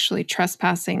is actually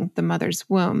trespassing the mother's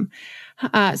womb.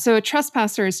 So a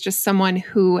trespasser is just someone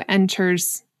who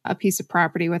enters a piece of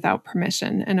property without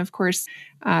permission. And of course,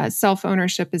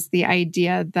 self-ownership is the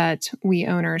idea that we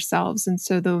own ourselves. And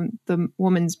so the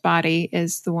woman's body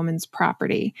is the woman's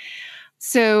property.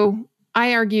 So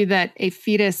I argue that a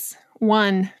fetus,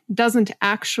 one, doesn't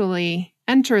actually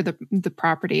enter the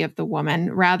property of the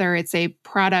woman. Rather, it's a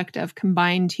product of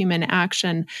combined human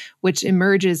action, which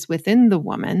emerges within the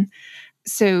woman.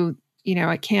 So,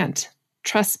 it can't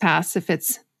trespass if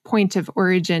its point of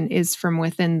origin is from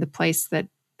within the place that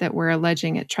we're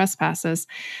alleging it trespasses.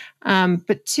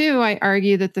 But two, I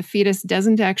argue that the fetus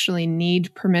doesn't actually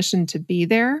need permission to be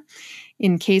there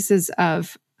in cases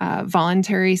of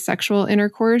voluntary sexual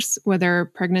intercourse,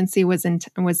 whether pregnancy was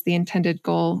the intended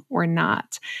goal or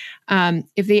not.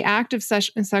 If the act of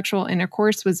sexual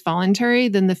intercourse was voluntary,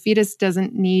 then the fetus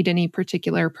doesn't need any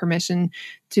particular permission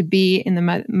to be in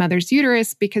the mother's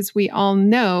uterus, because we all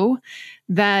know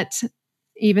that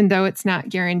even though it's not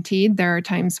guaranteed, there are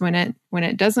times when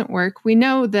it doesn't work. We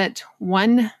know that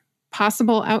one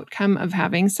possible outcome of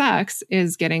having sex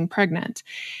is getting pregnant.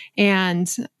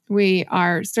 And we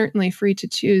are certainly free to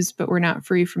choose, but we're not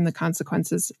free from the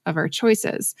consequences of our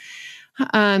choices.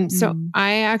 So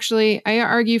I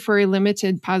argue for a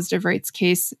limited positive rights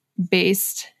case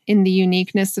based in the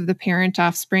uniqueness of the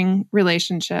parent-offspring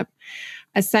relationship.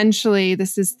 Essentially,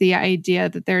 this is the idea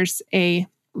that there's a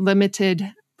limited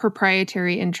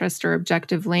proprietary interest or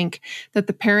objective link that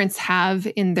the parents have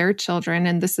in their children,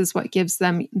 and this is what gives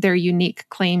them their unique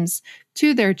claims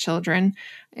to their children.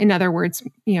 In other words,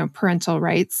 parental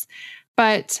rights.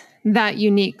 But that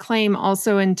unique claim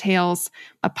also entails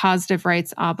a positive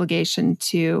rights obligation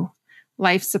to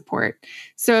life support.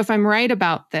 So if I'm right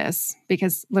about this,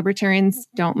 because libertarians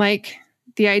don't like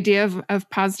the idea of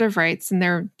positive rights, and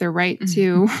they're right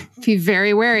to be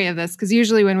very wary of this, because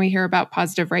usually when we hear about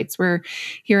positive rights, we're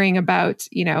hearing about,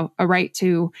 a right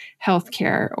to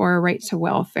healthcare or a right to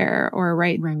welfare or a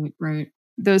right,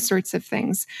 those sorts of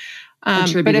things.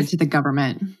 Attributed to the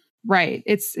government. Right.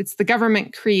 It's the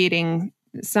government creating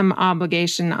some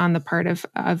obligation on the part of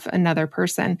another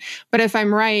person. But if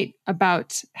I'm right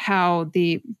about how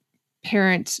the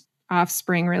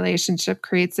parent-offspring relationship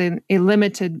creates a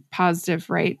limited positive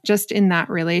right just in that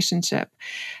relationship,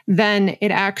 then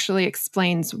it actually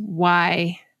explains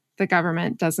why the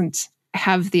government doesn't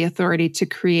have the authority to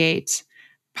create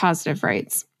positive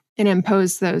rights and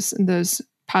impose those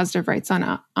positive rights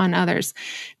on others.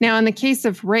 Now, in the case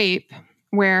of rape,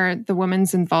 where the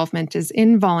woman's involvement is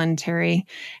involuntary,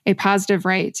 a positive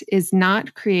right is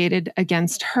not created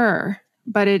against her,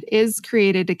 but it is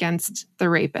created against the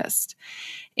rapist.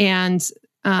 And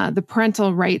the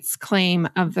parental rights claim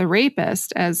of the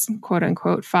rapist as quote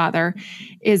unquote father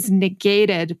is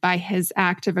negated by his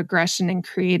act of aggression in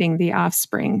creating the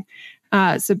offspring.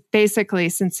 So basically,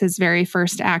 since his very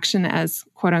first action as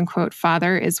quote unquote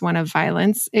father is one of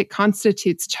violence, it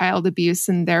constitutes child abuse,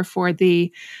 and therefore the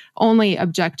only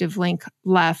objective link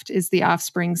left is the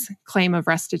offspring's claim of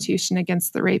restitution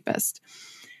against the rapist.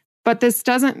 But this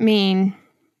doesn't mean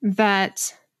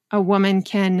that a woman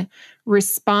can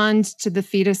respond to the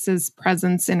fetus's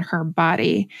presence in her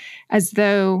body as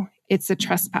though it's a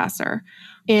trespasser.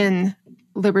 In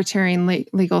libertarian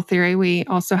legal theory, we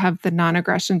also have the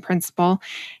non-aggression principle,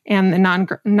 and the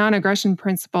non-aggression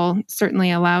principle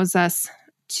certainly allows us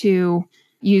to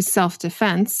use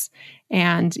self-defense.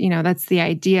 And, that's the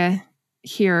idea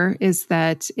here, is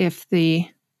that if the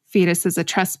fetus is a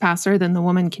trespasser, then the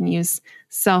woman can use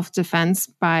self-defense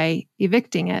by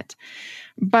evicting it.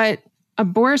 But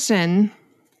abortion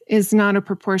is not a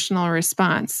proportional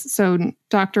response. So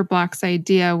Dr. Block's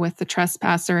idea with the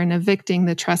trespasser and evicting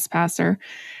the trespasser,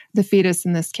 the fetus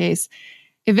in this case,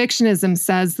 evictionism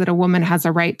says that a woman has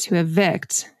a right to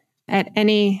evict at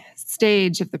any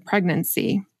stage of the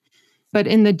pregnancy, but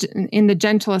in the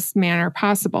gentlest manner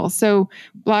possible. So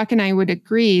Block and I would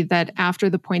agree that after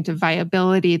the point of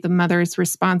viability, the mother is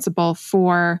responsible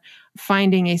for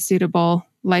finding a suitable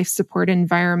life support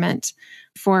environment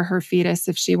for her fetus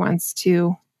if she wants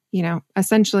to,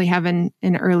 essentially have an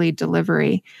early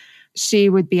delivery. She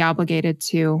would be obligated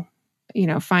to,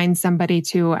 find somebody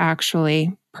to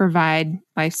actually provide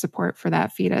life support for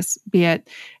that fetus, be it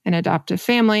an adoptive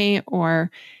family or,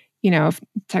 if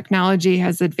technology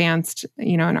has advanced,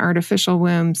 an artificial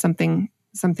womb, something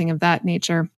of that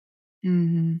nature.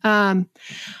 Mm-hmm.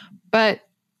 But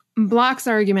Block's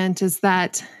argument is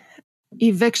that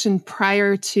eviction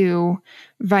prior to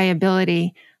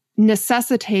viability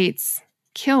necessitates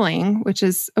killing, which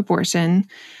is abortion,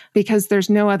 because there's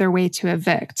no other way to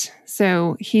evict.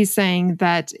 So he's saying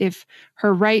that if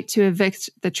her right to evict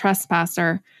the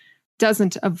trespasser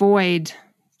doesn't avoid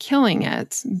killing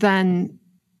it, then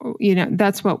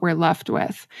that's what we're left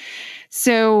with.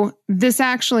 So this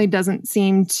actually doesn't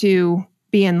seem to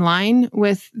be in line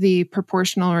with the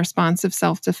proportional response of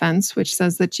self-defense, which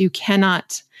says that you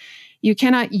cannot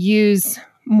use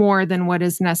more than what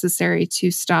is necessary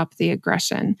to stop the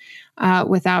aggression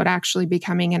without actually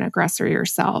becoming an aggressor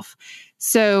yourself.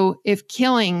 So if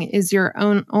killing is your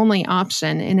only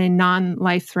option in a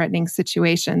non-life-threatening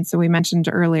situation, so we mentioned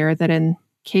earlier that in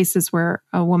cases where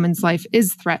a woman's life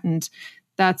is threatened,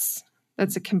 that's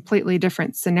a completely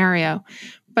different scenario.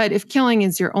 But if killing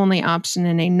is your only option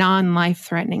in a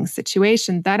non-life-threatening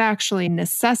situation, that actually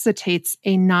necessitates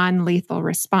a non-lethal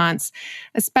response,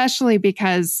 especially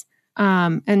because,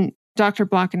 and Dr.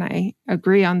 Block and I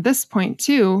agree on this point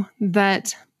too,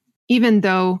 that even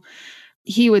though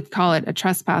he would call it a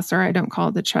trespasser, I don't call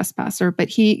it a trespasser, but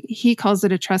he calls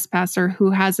it a trespasser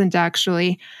who hasn't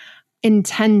actually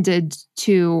intended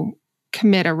to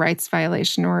commit a rights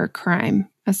violation or a crime,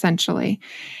 essentially.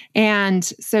 And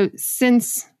so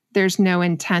since there's no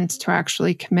intent to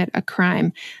actually commit a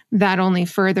crime, that only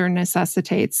further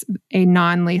necessitates a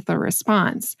non-lethal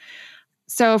response.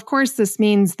 So of course, this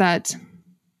means that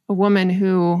a woman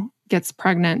who gets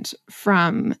pregnant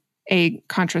from a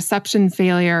contraception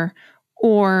failure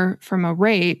or from a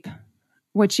rape,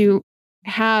 what you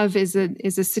have is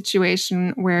a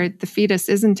situation where the fetus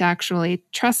isn't actually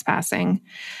trespassing.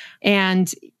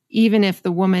 And even if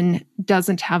the woman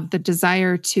doesn't have the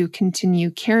desire to continue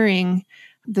carrying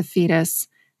the fetus,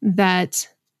 that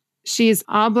she is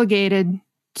obligated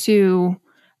to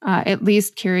at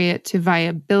least carry it to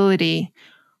viability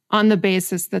on the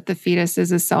basis that the fetus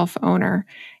is a self-owner,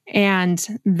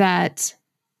 and that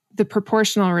the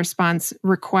proportional response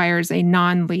requires a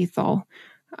non-lethal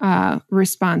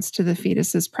response to the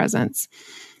fetus's presence.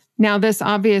 Now, this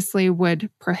obviously would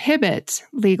prohibit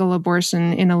legal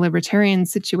abortion in a libertarian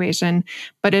situation,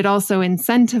 but it also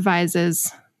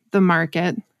incentivizes the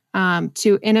market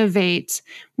to innovate,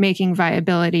 making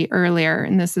viability earlier.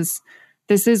 And this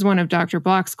is one of Dr.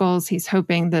 Block's goals. He's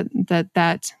hoping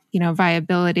that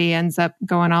viability ends up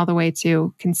going all the way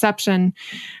to conception,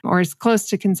 or as close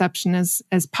to conception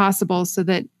as possible, so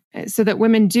that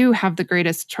women do have the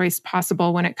greatest choice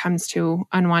possible when it comes to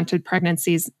unwanted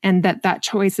pregnancies, and that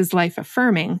choice is life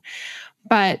affirming.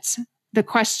 But the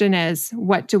question is,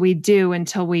 what do we do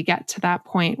until we get to that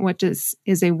point? What is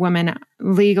a woman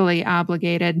legally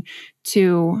obligated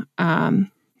to a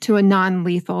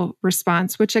non-lethal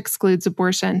response, which excludes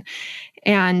abortion?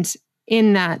 And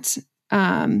in that,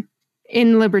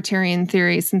 in libertarian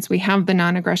theory, since we have the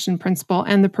non-aggression principle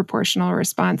and the proportional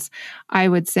response, I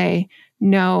would say,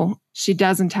 no, she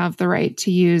doesn't have the right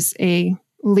to use a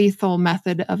lethal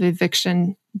method of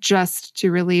eviction just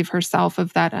to relieve herself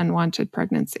of that unwanted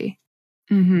pregnancy.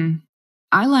 Mm-hmm.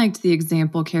 I liked the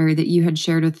example, Carrie, that you had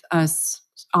shared with us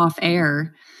off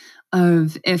air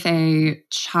of if a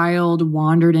child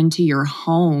wandered into your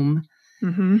home.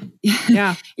 Mm-hmm.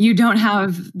 Yeah. You don't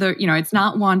have it's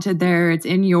not wanted there. It's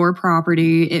in your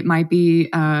property. It might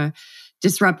be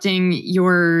disrupting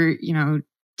your,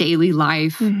 daily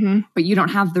life, mm-hmm. but you don't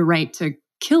have the right to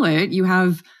kill it. You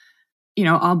have,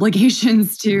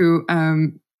 obligations to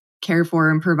care for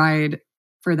and provide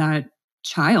for that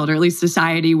child, or at least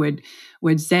society would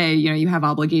say, you have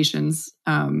obligations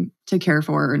to care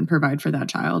for and provide for that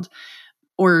child,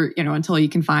 or until you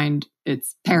can find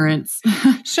its parents.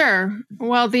 Sure.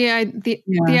 Well, the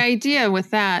idea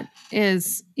with that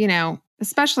is,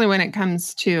 especially when it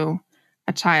comes to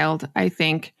a child, I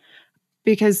think,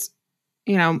 because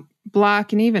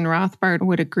Block and even Rothbard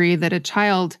would agree that a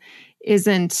child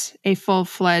isn't a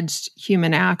full-fledged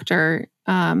human actor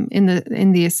in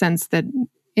the sense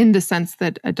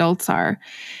that adults are.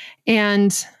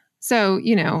 And so,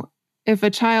 if a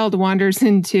child wanders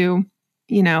into,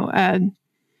 a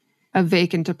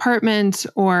vacant apartment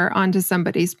or onto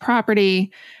somebody's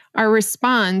property, our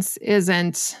response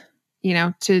isn't,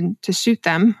 to shoot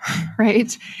them,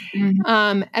 right?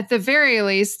 Mm-hmm. At the very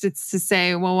least, it's to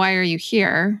say, well, why are you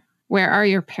here? Where are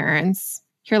your parents?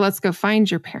 Here, let's go find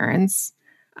your parents.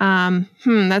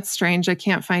 That's strange. I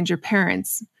can't find your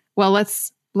parents. Well,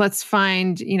 let's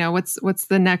find, what's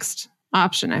the next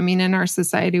option? I mean, in our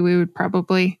society, we would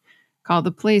probably call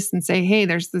the police and say, hey,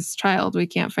 there's this child, we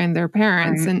can't find their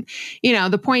parents. Right.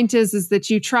 And, the point is that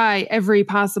you try every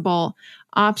possible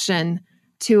option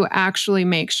to actually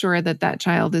make sure that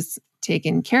child is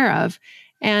taken care of.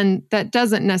 And that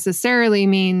doesn't necessarily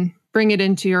mean bring it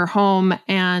into your home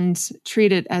and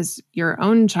treat it as your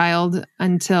own child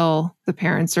until the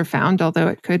parents are found, although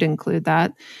it could include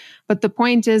that. But the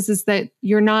point is that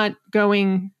you're not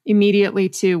going immediately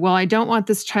to, well, I don't want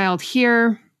this child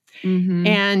here. Mm-hmm.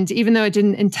 And even though it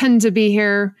didn't intend to be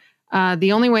here,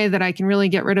 the only way that I can really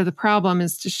get rid of the problem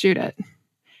is to shoot it.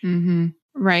 Mm-hmm.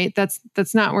 Right?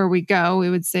 That's not where we go. We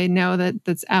would say no,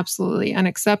 that's absolutely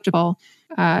unacceptable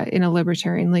in a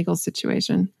libertarian legal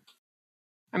situation.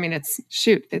 I mean, it's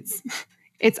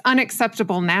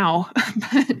unacceptable now.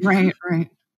 Right.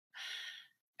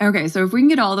 Okay, so if we can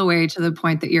get all the way to the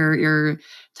point that you're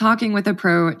talking with a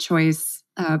pro-choice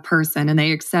person and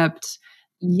they accept,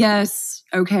 yes,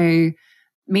 okay,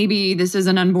 maybe this is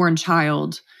an unborn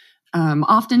child.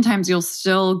 Oftentimes, you'll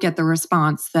still get the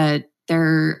response that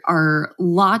there are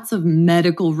lots of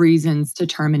medical reasons to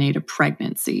terminate a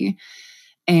pregnancy,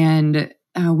 and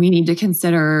we need to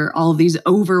consider all of these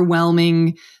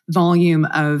overwhelming volume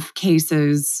of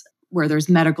cases where there's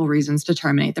medical reasons to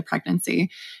terminate the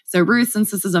pregnancy. So Ruth,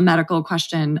 since this is a medical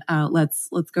question, let's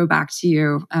go back to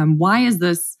you. Why is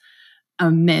this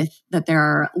a myth that there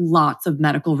are lots of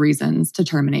medical reasons to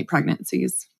terminate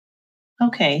pregnancies?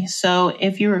 Okay, so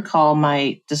if you recall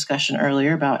my discussion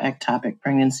earlier about ectopic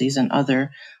pregnancies and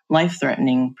other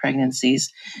life-threatening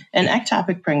pregnancies, an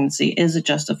ectopic pregnancy is a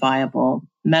justifiable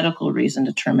medical reason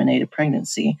to terminate a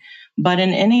pregnancy. But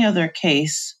in any other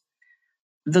case,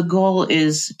 the goal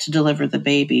is to deliver the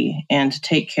baby and to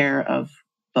take care of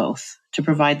both, to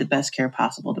provide the best care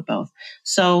possible to both.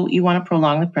 So you want to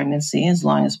prolong the pregnancy as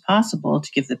long as possible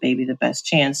to give the baby the best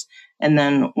chance. And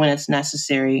then when it's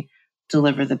necessary,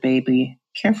 deliver the baby,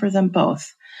 care for them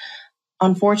both.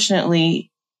 Unfortunately,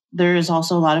 there is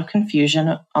also a lot of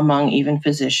confusion among even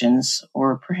physicians,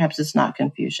 or perhaps it's not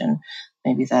confusion.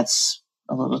 Maybe that's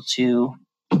a little too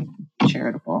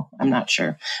charitable. I'm not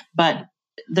sure. But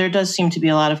there does seem to be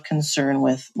a lot of concern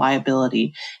with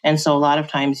liability. And so a lot of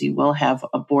times you will have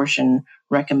abortion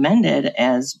recommended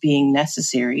as being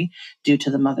necessary due to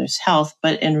the mother's health.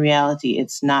 But in reality,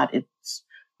 it's not. It's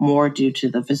more due to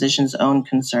the physician's own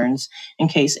concerns in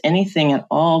case anything at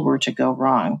all were to go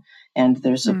wrong. And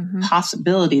there's a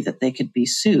possibility that they could be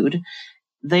sued.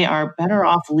 They are better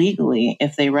off legally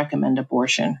if they recommend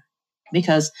abortion,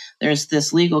 because there's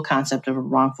this legal concept of a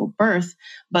wrongful birth,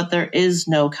 but there is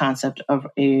no concept of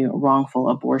a wrongful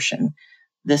abortion.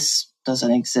 This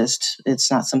doesn't exist. It's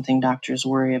not something doctors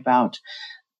worry about.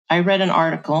 I read an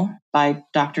article by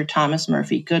Dr. Thomas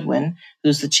Murphy Goodwin,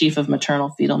 who's the chief of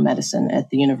maternal fetal medicine at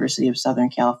the University of Southern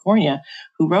California,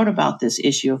 who wrote about this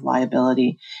issue of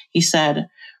liability. He said,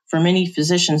 for many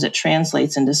physicians, it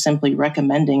translates into simply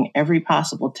recommending every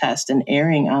possible test and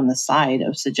erring on the side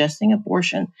of suggesting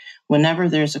abortion whenever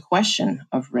there's a question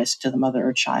of risk to the mother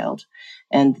or child.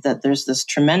 And that there's this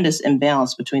tremendous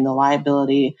imbalance between the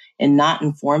liability in not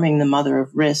informing the mother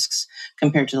of risks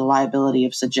compared to the liability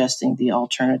of suggesting the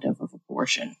alternative of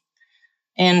abortion.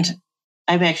 And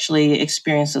I've actually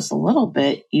experienced this a little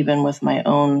bit, even with my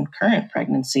own current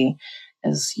pregnancy.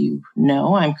 As you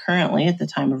know, I'm currently, at the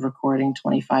time of recording,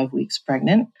 25 weeks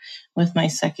pregnant with my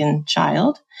second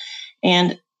child.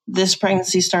 And this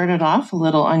pregnancy started off a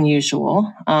little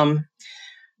unusual.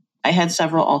 I had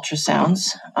several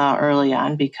ultrasounds early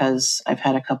on because I've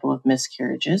had a couple of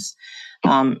miscarriages.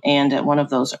 And at one of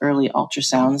those early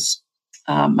ultrasounds,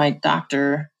 my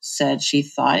doctor said she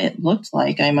thought it looked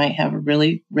like I might have a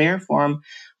really rare form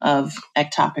of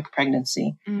ectopic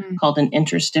pregnancy called an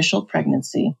interstitial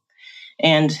pregnancy.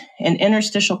 And an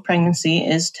interstitial pregnancy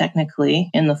is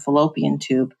technically in the fallopian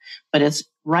tube, but it's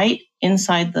right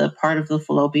inside the part of the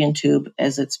fallopian tube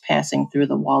as it's passing through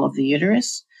the wall of the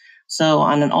uterus. So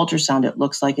on an ultrasound, it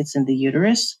looks like it's in the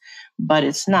uterus, but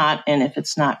it's not. And if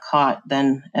it's not caught,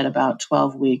 then at about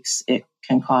 12 weeks, it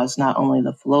can cause not only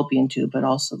the fallopian tube, but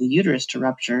also the uterus to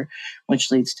rupture, which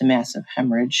leads to massive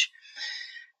hemorrhage.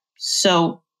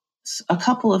 So a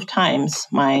couple of times,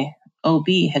 my OB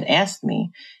had asked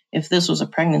me if this was a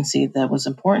pregnancy that was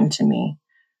important to me,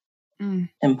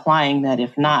 implying that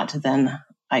if not, then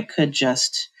I could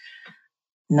just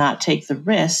not take the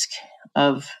risk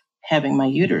of having my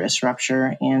uterus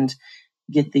rupture and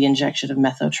get the injection of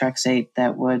methotrexate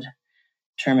that would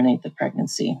terminate the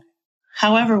pregnancy.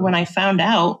 However, when I found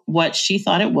out what she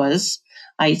thought it was,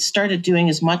 I started doing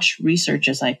as much research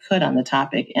as I could on the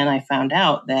topic, and I found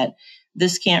out that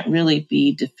this can't really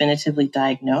be definitively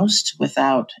diagnosed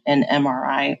without an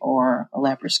MRI or a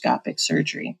laparoscopic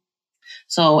surgery.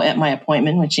 So at my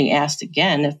appointment, when she asked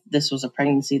again if this was a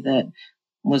pregnancy that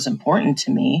was important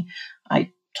to me,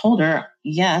 I told her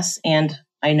yes, and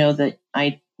I know that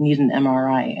I need an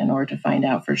MRI in order to find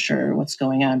out for sure what's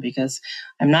going on, because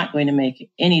I'm not going to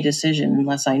make any decision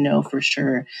unless I know for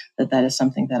sure that that is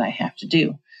something that I have to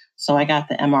do. So I got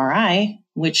the MRI,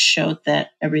 which showed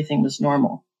that everything was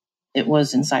normal. It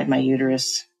was inside my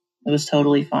uterus. It was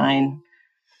totally fine.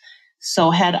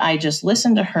 So had I just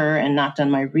listened to her and not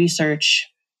done my research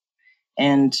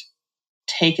and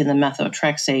taken the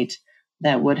methotrexate,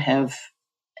 that would have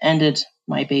ended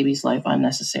my baby's life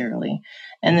unnecessarily.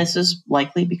 And this is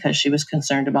likely because she was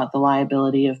concerned about the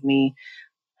liability of me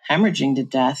hemorrhaging to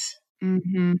death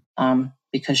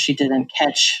because she didn't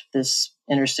catch this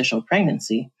interstitial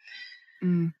pregnancy.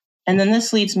 Mm. And then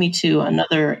this leads me to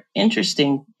another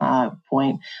interesting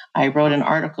point. I wrote an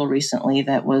article recently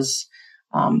that was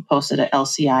posted at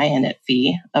LCI and at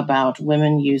FEE about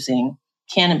women using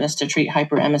cannabis to treat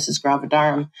hyperemesis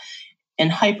gravidarum. In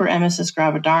hyperemesis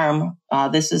gravidarum,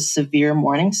 this is severe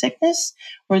morning sickness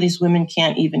where these women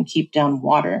can't even keep down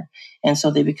water. And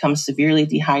so they become severely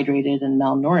dehydrated and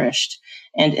malnourished.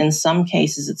 And in some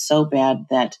cases, it's so bad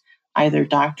that either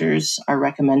doctors are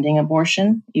recommending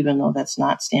abortion, even though that's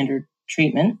not standard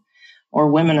treatment, or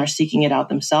women are seeking it out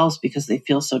themselves because they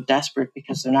feel so desperate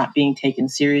because they're not being taken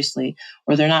seriously,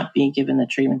 or they're not being given the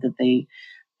treatment that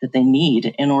they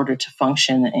need in order to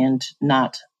function and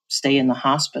not stay in the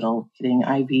hospital getting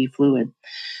IV fluid.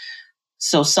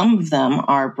 So some of them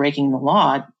are breaking the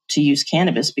law to use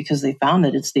cannabis because they found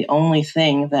that it's the only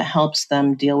thing that helps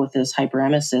them deal with this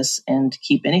hyperemesis and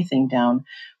keep anything down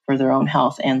for their own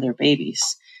health and their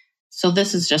babies. So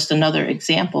this is just another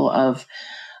example of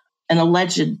an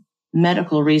alleged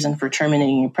medical reason for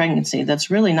terminating a pregnancy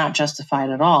that's really not justified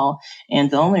at all.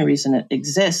 And the only reason it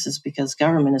exists is because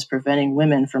government is preventing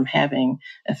women from having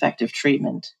effective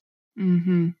treatment.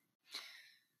 Mm-hmm.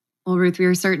 Well, Ruth, we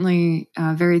are certainly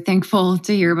very thankful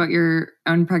to hear about your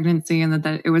own pregnancy and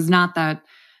that it was not that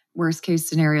worst case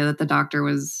scenario that the doctor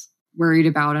was worried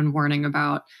about and warning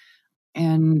about.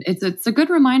 And it's a good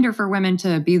reminder for women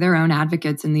to be their own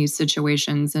advocates in these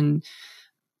situations and,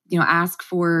 ask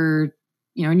for,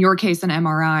 in your case, an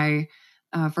MRI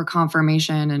for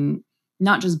confirmation and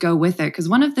not just go with it. Because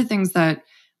one of the things that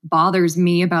bothers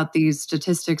me about these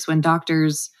statistics when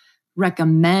doctors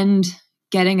recommend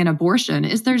getting an abortion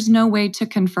is there's no way to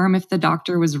confirm if the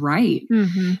doctor was right.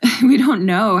 Mm-hmm. We don't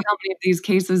know how many of these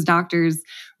cases doctors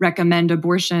recommend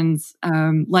abortions,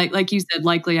 like you said,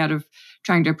 likely out of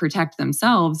trying to protect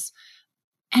themselves.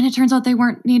 And it turns out they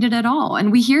weren't needed at all.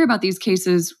 And we hear about these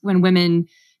cases when women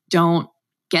don't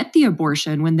get the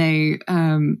abortion, when they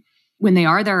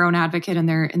are their own advocate and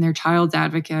their child's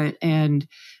advocate, and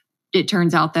it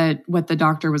turns out that what the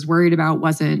doctor was worried about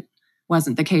wasn't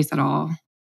the case at all.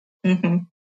 Mm-hmm.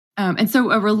 And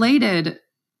so a related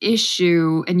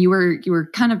issue, and you were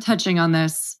kind of touching on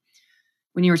this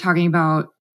when you were talking about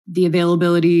the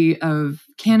availability of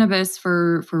cannabis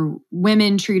for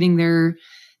women treating their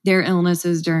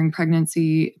illnesses during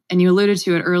pregnancy. And you alluded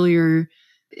to it earlier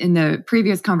in the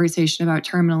previous conversation about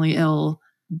terminally ill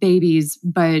babies.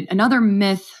 But another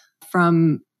myth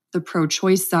from the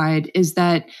pro-choice side is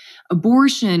that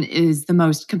abortion is the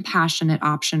most compassionate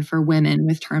option for women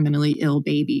with terminally ill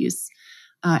babies,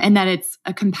 and that it's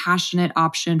a compassionate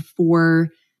option for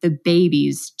the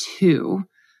babies too.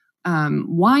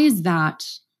 Why is that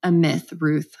a myth,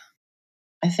 Ruth?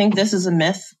 I think this is a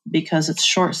myth because it's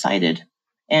short-sighted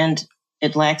and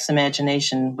it lacks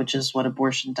imagination, which is what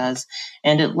abortion does.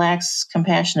 And it lacks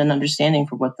compassion and understanding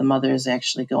for what the mother is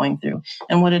actually going through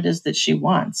and what it is that she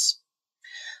wants.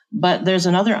 But there's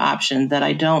another option that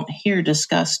I don't hear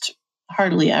discussed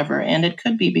hardly ever. And it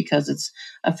could be because it's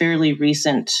a fairly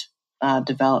recent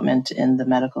development in the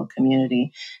medical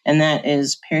community. And that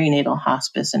is perinatal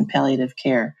hospice and palliative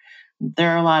care.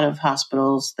 There are a lot of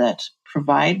hospitals that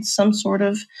provide some sort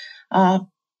of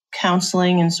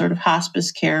counseling and sort of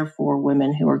hospice care for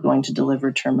women who are going to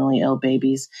deliver terminally ill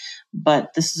babies.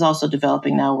 But this is also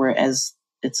developing now, whereas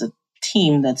it's a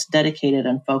team that's dedicated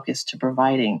and focused to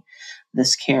providing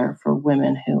this care for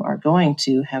women who are going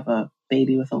to have a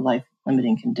baby with a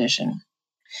life-limiting condition.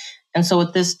 And so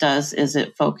what this does is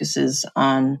it focuses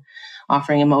on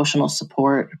offering emotional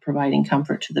support, providing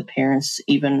comfort to the parents,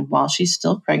 even while she's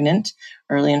still pregnant,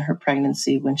 early in her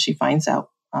pregnancy when she finds out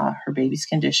her baby's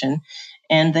condition.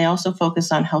 And they also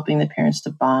focus on helping the parents to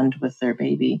bond with their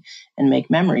baby and make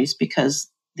memories, because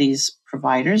these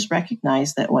providers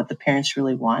recognize that what the parents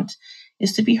really want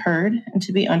is to be heard and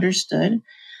to be understood,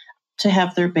 to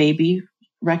have their baby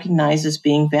recognized as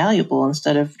being valuable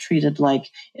instead of treated like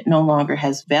it no longer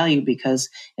has value because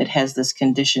it has this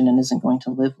condition and isn't going to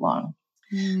live long.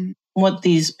 Mm. What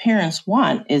these parents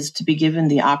want is to be given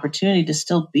the opportunity to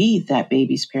still be that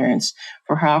baby's parents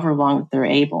for however long they're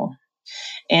able.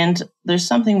 And there's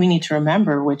something we need to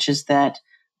remember, which is that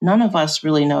none of us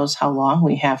really knows how long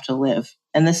we have to live.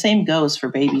 And the same goes for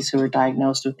babies who are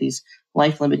diagnosed with these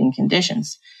life-limiting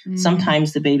conditions. Mm.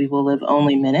 Sometimes the baby will live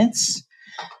only minutes,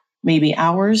 maybe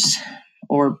hours,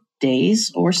 or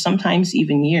days or sometimes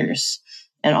even years.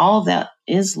 And all of that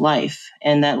is life,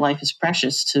 and that life is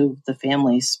precious to the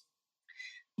families.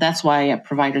 That's why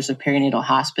providers of perinatal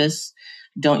hospice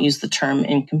don't use the term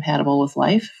incompatible with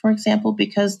life, for example,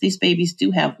 because these babies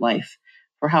do have life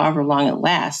for however long it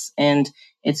lasts, and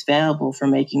it's valuable for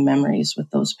making memories with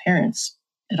those parents.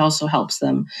 It also helps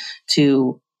them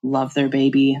to love their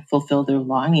baby, fulfill their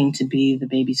longing to be the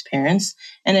baby's parents,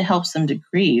 and it helps them to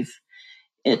grieve.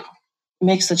 It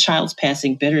makes the child's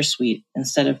passing bittersweet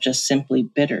instead of just simply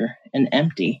bitter and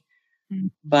empty. Mm-hmm.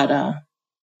 But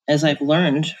as I've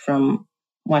learned from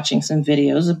watching some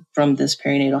videos from this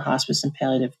perinatal hospice and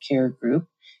palliative care group,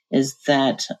 is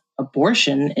that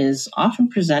abortion is often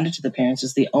presented to the parents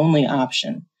as the only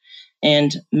option.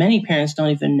 And many parents don't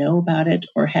even know about it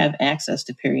or have access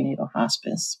to perinatal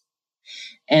hospice.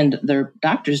 And their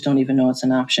doctors don't even know it's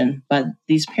an option, but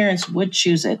these parents would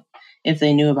choose it if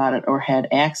they knew about it or had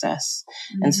access.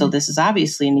 Mm-hmm. And so this is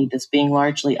obviously a need that's being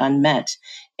largely unmet,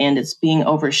 and it's being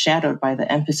overshadowed by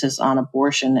the emphasis on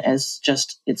abortion as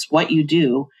just, it's what you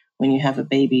do when you have a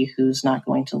baby who's not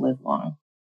going to live long.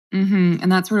 Mm-hmm.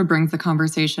 And that sort of brings the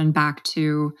conversation back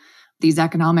to these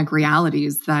economic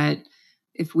realities that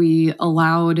if we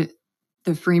allowed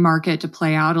the free market to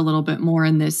play out a little bit more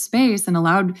in this space and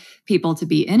allowed people to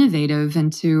be innovative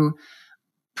and to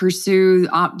pursue,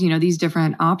 these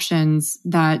different options,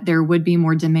 that there would be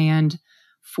more demand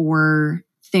for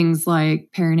things like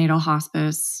perinatal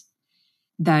hospice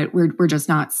that we're just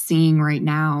not seeing right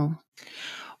now.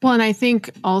 Well, and I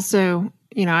think also,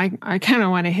 I kind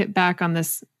of want to hit back on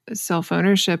this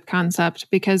self-ownership concept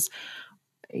because,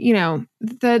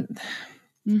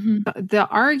 the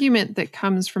argument that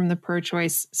comes from the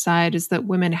pro-choice side is that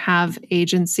women have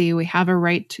agency. We have a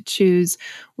right to choose.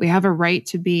 We have a right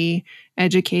to be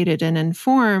educated and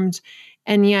informed.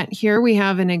 And yet here we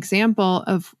have an example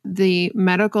of the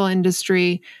medical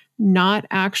industry not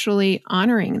actually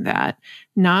honoring that,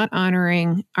 not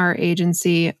honoring our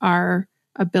agency, our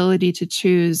ability to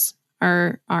choose,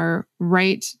 our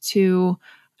right to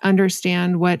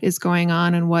understand what is going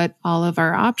on and what all of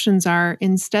our options are.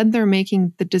 Instead, they're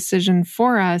making the decision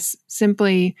for us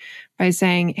simply by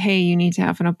saying, hey, you need to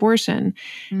have an abortion.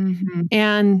 Mm-hmm.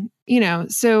 And,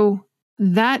 so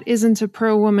that isn't a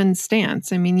pro-woman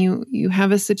stance. I mean, you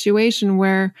have a situation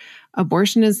where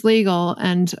abortion is legal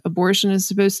and abortion is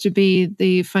supposed to be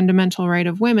the fundamental right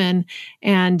of women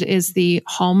and is the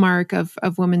hallmark of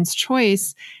women's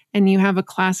choice. And you have a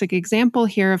classic example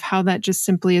here of how that just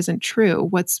simply isn't true.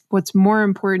 What's more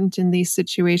important in these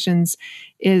situations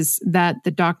is that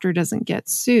the doctor doesn't get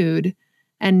sued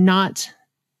and not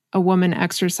a woman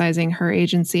exercising her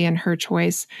agency and her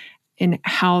choice in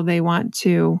how they want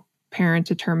to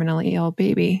parent a terminally ill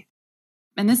baby.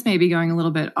 And this may be going a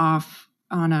little bit off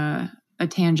on a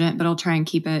tangent, but I'll try and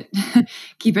keep it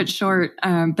keep it short.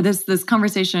 But this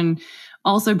conversation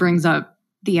also brings up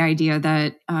the idea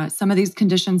that some of these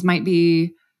conditions might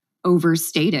be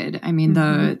overstated. I mean,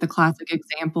 the classic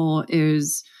example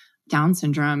is Down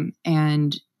syndrome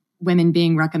and women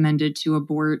being recommended to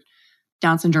abort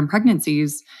Down syndrome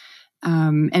pregnancies.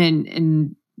 And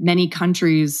in many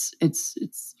countries, it's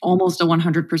almost a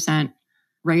 100%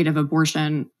 rate of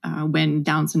abortion when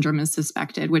Down syndrome is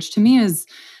suspected, which to me is,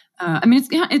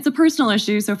 it's a personal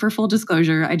issue. So for full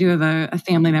disclosure, I do have a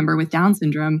family member with Down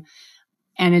syndrome,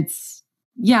 and it's,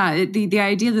 the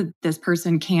idea that this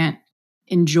person can't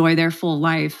enjoy their full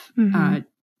life,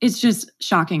 it's just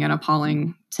shocking and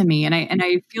appalling to me. And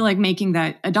I feel like making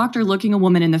that a doctor looking a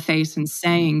woman in the face and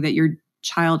saying that your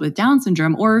child with Down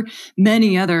syndrome or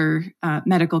many other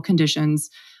medical conditions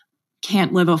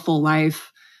can't live a full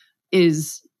life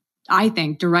is, I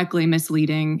think, directly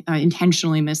misleading,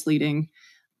 intentionally misleading,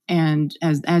 and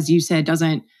as you said,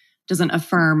 doesn't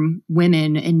affirm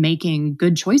women in making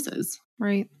good choices.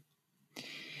 Right.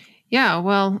 Yeah,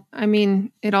 well, I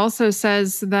mean, it also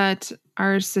says that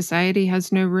our society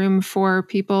has no room for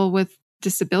people with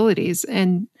disabilities.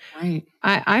 And right.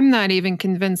 I'm not even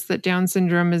convinced that Down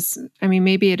syndrome is,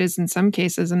 maybe it is in some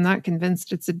cases. I'm not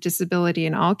convinced it's a disability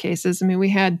in all cases. I mean, we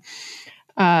had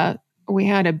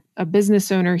a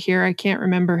business owner here. I can't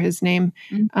remember his name,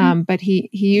 but he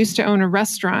used to own a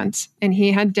restaurant and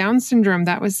he had Down syndrome.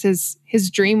 That was his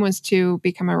dream, was to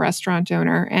become a restaurant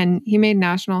owner. And he made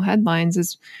national headlines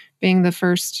as being the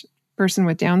first person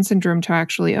with Down syndrome to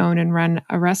actually own and run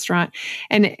a restaurant.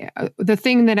 And the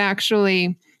thing that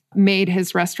actually made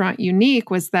his restaurant unique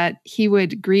was that he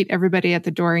would greet everybody at the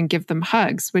door and give them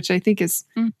hugs, which I think is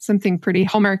something pretty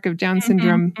hallmark of Down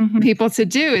syndrome people to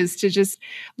do, is to just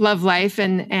love life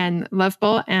and love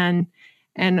people and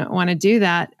want to do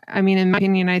that. I mean, in my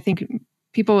opinion, I think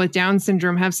people with Down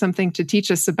syndrome have something to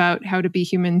teach us about how to be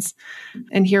humans.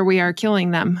 And here we are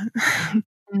killing them.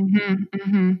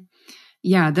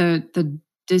 Yeah, the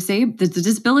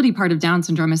disability part of Down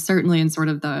syndrome is certainly in sort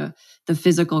of the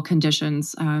physical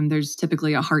conditions. There's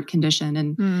typically a heart condition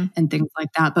and things like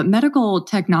that. But medical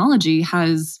technology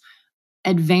has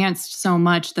advanced so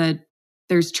much that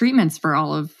there's treatments for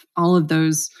all of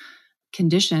those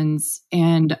conditions.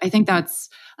 And I think that's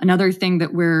another thing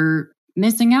that we're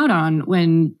missing out on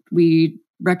when we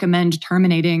recommend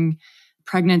terminating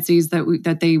pregnancies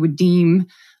that they would deem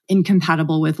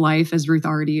incompatible with life, as Ruth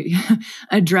already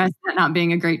addressed, that not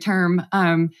being a great term,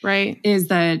 right? Is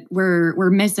that we're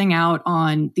missing out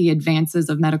on the advances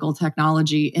of medical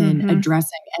technology in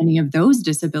addressing any of those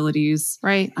disabilities,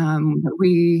 right? That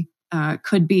we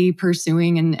could be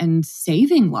pursuing and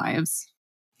saving lives.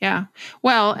 Yeah.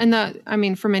 Well,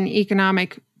 and from an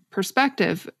economic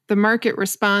perspective, the market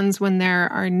responds when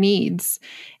there are needs,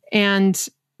 and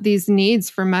these needs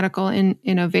for medical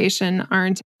innovation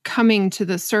aren't coming to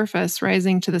the surface,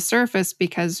 rising to the surface,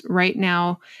 because right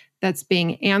now that's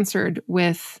being answered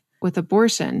with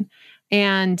abortion.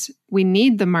 And we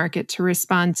need the market to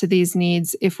respond to these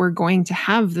needs if we're going to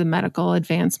have the medical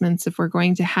advancements, if we're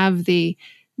going to have the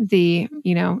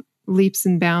leaps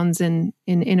and bounds in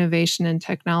innovation and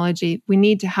technology. We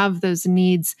need to have those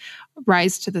needs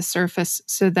rise to the surface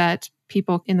so that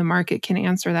people in the market can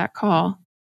answer that call.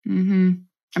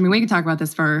 I mean, we can talk about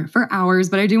this for hours,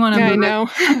 but I do want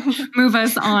to move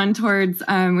us on towards,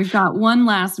 we've got one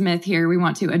last myth here we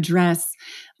want to address.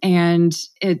 And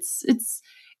it's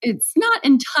not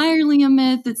entirely a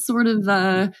myth. It's sort of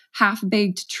a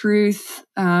half-baked truth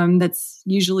that's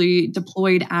usually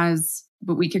deployed as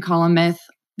what we could call a myth.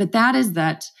 But that is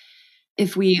that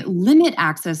if we limit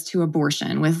access to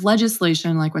abortion with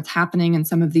legislation like what's happening in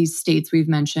some of these states we've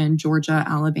mentioned, Georgia,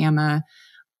 Alabama,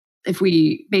 if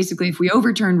we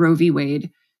overturn Roe v. Wade,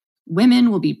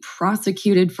 women will be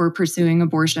prosecuted for pursuing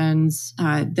abortions.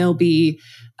 They'll be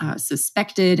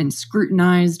suspected and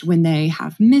scrutinized when they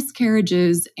have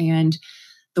miscarriages, and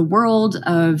the world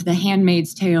of The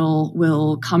Handmaid's Tale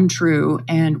will come true,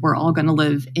 and we're all going to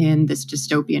live in this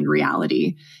dystopian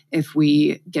reality if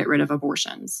we get rid of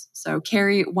abortions. So,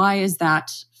 Carrie, why is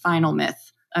that final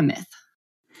myth a myth?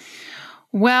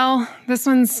 Well, this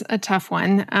one's a tough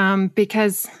one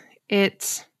because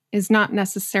it is not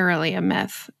necessarily a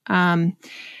myth.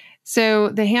 So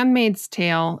The Handmaid's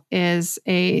Tale is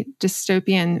a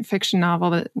dystopian fiction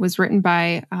novel that was written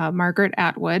by Margaret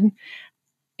Atwood.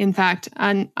 In fact,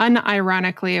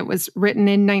 unironically, it was written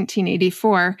in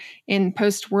 1984 in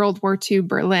post-World War II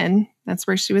Berlin. That's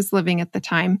where she was living at the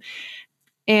time.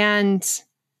 And,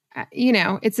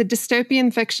 it's a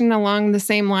dystopian fiction along the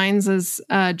same lines as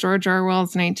George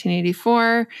Orwell's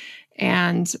 1984.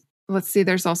 And let's see,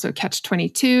 there's also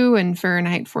Catch-22 and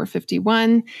Fahrenheit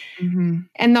 451.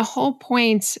 And the whole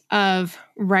point of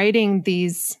writing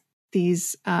these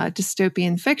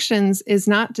dystopian fictions is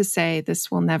not to say this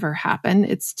will never happen.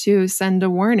 It's to send a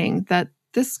warning that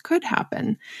this could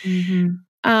happen.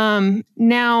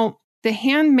 Now, The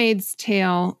Handmaid's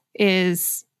Tale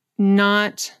is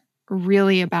not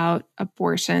really about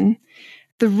abortion.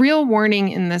 The real warning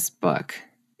in this book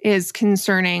is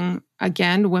concerning,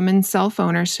 again, women's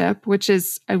self-ownership, which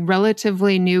is a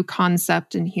relatively new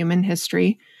concept in human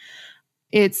history.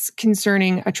 It's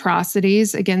concerning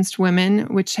atrocities against women,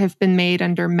 which have been made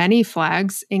under many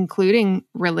flags, including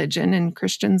religion, and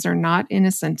Christians are not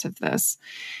innocent of this.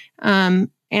 And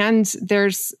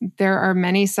there are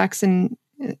many sects in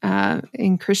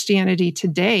Christianity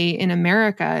today in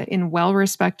America in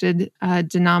well-respected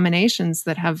denominations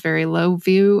that have very low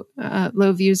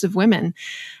views of women.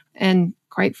 And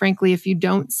quite frankly, if you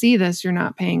don't see this, you're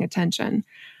not paying attention.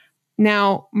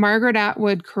 Now, Margaret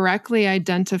Atwood correctly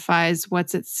identifies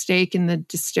what's at stake in the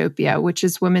dystopia, which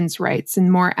is women's rights,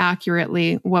 and more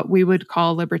accurately, what we would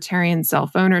call libertarian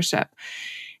self-ownership.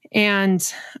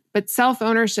 But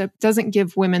self-ownership doesn't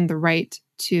give women the right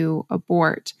to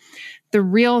abort. The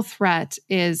real threat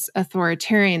is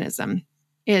authoritarianism.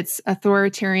 It's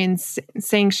authoritarian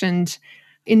sanctioned,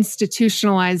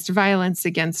 institutionalized violence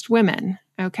against women.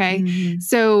 Okay.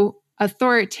 So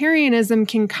authoritarianism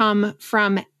can come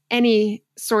from any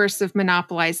source of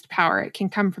monopolized power. It can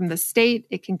come from the state.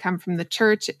 It can come from the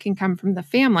church. It can come from the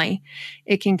family.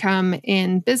 It can come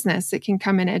in business. It can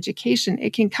come in education.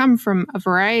 It can come from a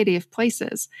variety of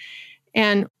places.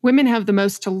 And women have the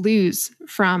most to lose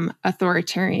from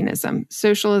authoritarianism.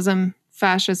 Socialism,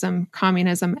 fascism,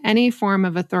 communism, any form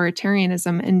of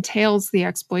authoritarianism entails the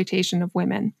exploitation of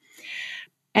women.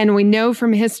 And we know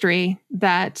from history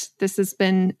that this has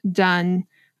been done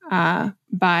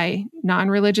by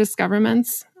non-religious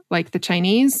governments like the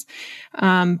Chinese,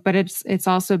 but it's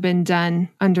also been done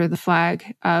under the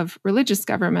flag of religious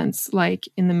governments like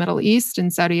in the Middle East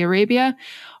and Saudi Arabia,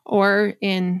 or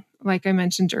in, like I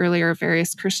mentioned earlier,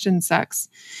 various Christian sects.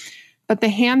 But the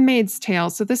Handmaid's Tale,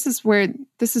 so this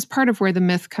is part of where the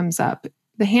myth comes up.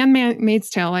 The Handmaid's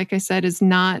Tale, like I said, is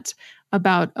not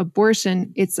about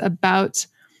abortion. It's about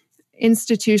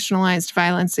institutionalized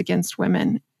violence against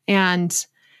women. And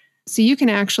so you can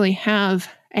actually have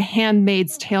a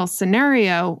Handmaid's Tale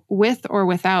scenario with or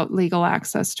without legal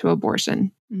access to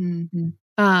abortion.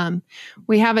 Mm-hmm.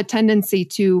 We have a tendency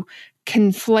to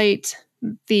conflate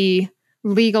the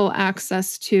legal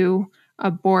access to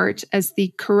abort as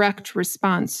the correct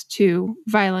response to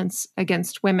violence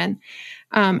against women.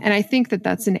 And I think that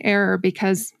that's an error,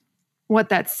 because what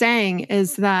that's saying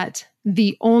is that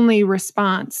the only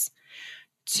response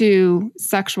to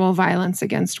sexual violence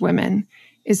against women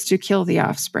is to kill the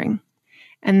offspring.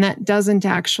 And that doesn't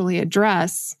actually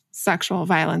address sexual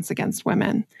violence against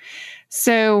women.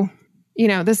 So,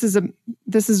 this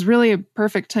is really a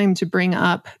perfect time to bring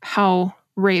up how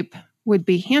rape would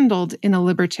be handled in a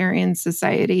libertarian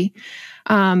society,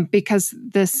 because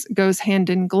this goes hand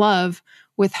in glove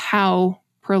with how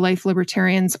pro-life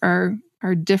libertarians are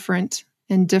different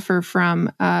and differ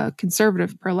from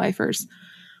conservative pro-lifers.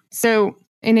 So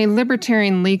in a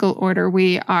libertarian legal order,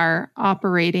 we are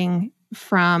operating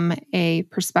from a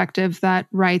perspective that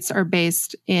rights are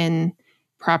based in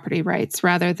property rights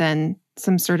rather than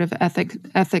some sort of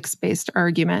ethics-based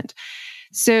argument.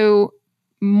 So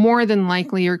more than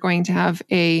likely, you're going to have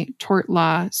a tort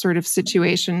law sort of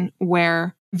situation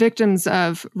where victims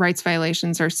of rights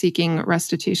violations are seeking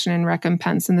restitution and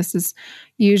recompense. And this is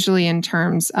usually in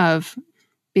terms of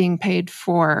being paid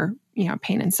for,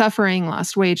 pain and suffering,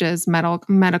 lost wages,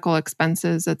 medical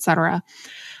expenses, et cetera.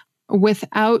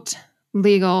 Without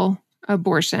legal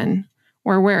abortion,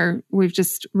 or where we've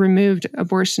just removed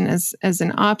abortion as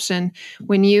an option,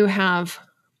 when you have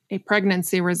a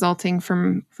pregnancy resulting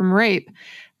from rape,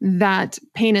 that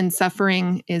pain and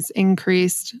suffering is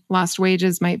increased, lost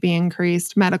wages might be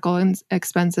increased, medical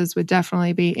expenses would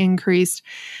definitely be increased.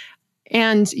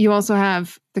 And you also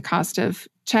have the cost of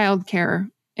childcare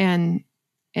and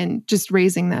just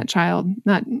raising that child,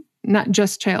 not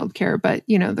just childcare, but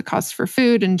the cost for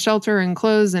food and shelter and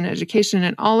clothes and education,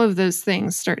 and all of those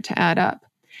things start to add up.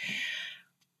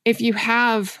 If you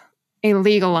have a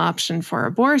legal option for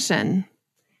abortion,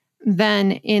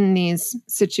 then in these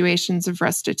situations of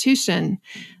restitution,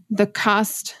 the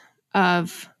cost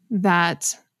of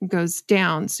that goes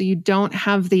down. So you don't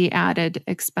have the added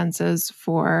expenses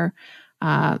for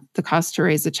the cost to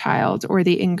raise a child, or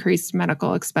the increased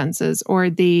medical expenses, or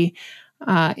the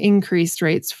increased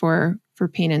rates for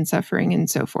pain and suffering, and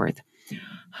so forth.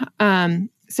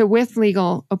 So with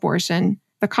legal abortion,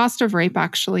 the cost of rape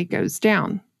actually goes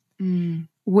down.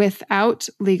 Without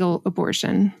legal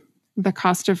abortion, the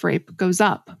cost of rape goes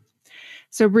up.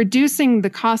 So reducing the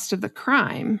cost of the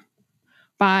crime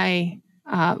by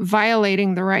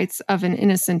violating the rights of an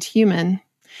innocent human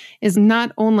is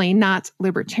not only not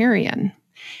libertarian,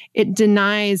 it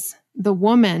denies the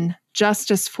woman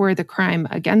justice for the crime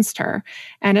against her,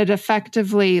 and it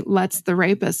effectively lets the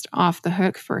rapist off the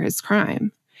hook for his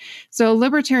crime. So a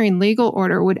libertarian legal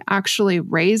order would actually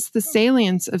raise the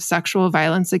salience of sexual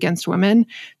violence against women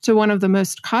to one of the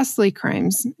most costly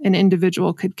crimes an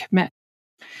individual could commit.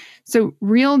 So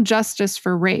real justice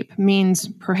for rape means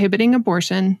prohibiting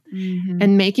abortion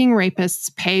and making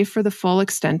rapists pay for the full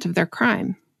extent of their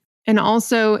crime. And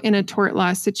also in a tort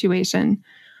law situation,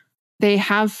 they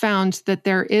have found that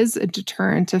there is a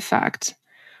deterrent effect,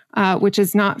 which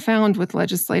is not found with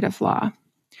legislative law.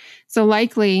 So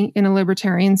likely in a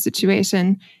libertarian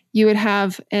situation, you would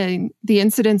have the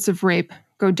incidence of rape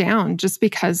go down just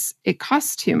because it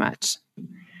costs too much.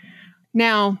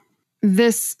 Now,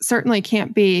 this certainly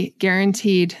can't be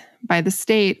guaranteed by the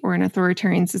state or an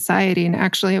authoritarian society. And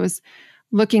actually, I was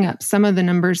looking up some of the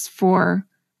numbers for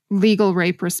legal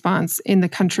rape response in the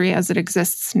country as it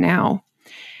exists now.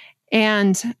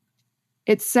 And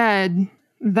it said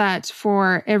that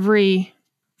for every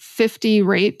 50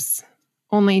 rapes,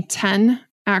 only 10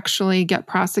 actually get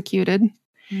prosecuted.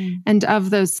 And of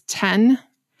those 10,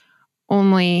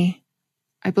 only,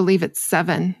 I believe it's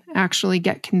 7 actually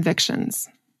get convictions.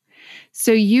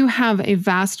 So you have a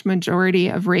vast majority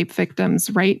of rape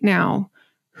victims right now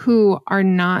who are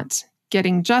not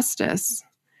getting justice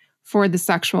for the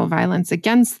sexual violence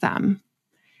against them.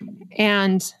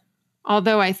 And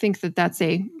although I think that that's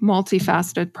a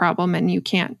multifaceted problem and you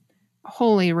can't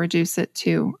wholly reduce it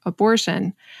to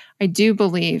abortion, I do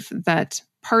believe that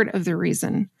part of the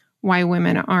reason why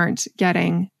women aren't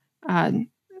getting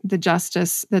the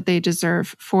justice that they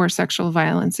deserve for sexual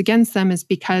violence against them is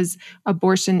because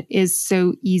abortion is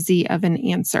so easy of an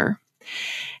answer.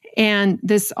 And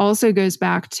this also goes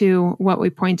back to what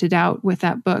we pointed out with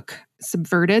that book,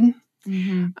 Subverted,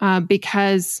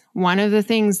 because one of the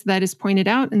things that is pointed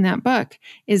out in that book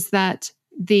is that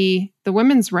the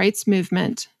women's rights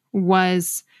movement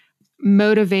was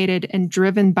motivated and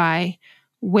driven by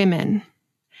women,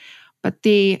 but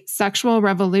the sexual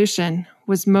revolution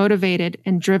was motivated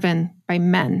and driven by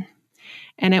men.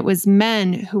 And it was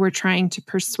men who were trying to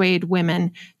persuade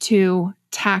women to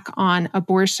tack on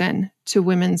abortion to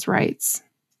women's rights.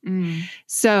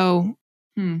 So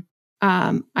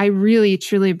I really,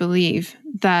 truly believe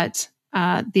that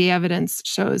the evidence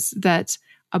shows that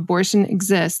abortion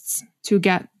exists to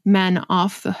get men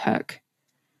off the hook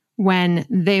when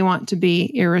they want to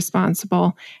be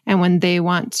irresponsible and when they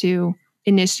want to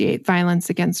initiate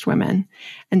violence against women.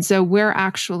 And so we're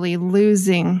actually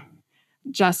losing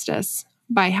justice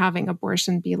by having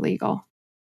abortion be legal.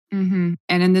 And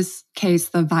in this case,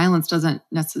 the violence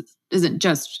isn't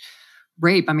just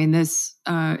rape. I mean, this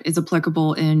is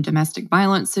applicable in domestic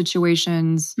violence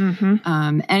situations,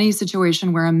 any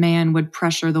situation where a man would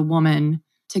pressure the woman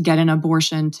to get an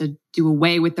abortion to do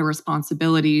away with the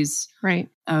responsibilities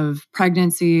of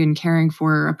pregnancy and caring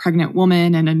for a pregnant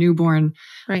woman and a newborn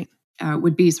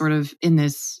would be sort of in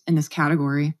this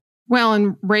category. Well,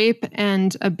 and rape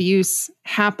and abuse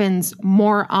happens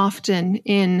more often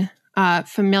in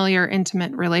familiar,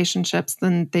 intimate relationships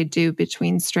than they do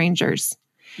between strangers.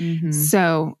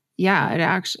 So,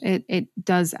 yeah, it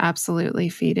does absolutely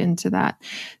feed into that.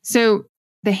 So,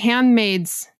 the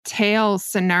Handmaid's Tale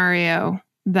scenario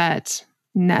that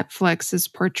Netflix is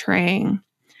portraying.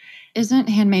 Isn't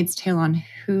Handmaid's Tale on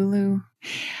Hulu?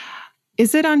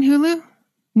 Is it on Hulu?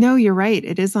 No, you're right.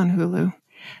 It is on Hulu.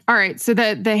 All right. So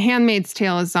the Handmaid's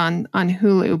Tale is on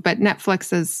Hulu, but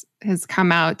Netflix has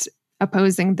come out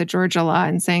opposing the Georgia law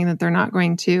and saying that they're not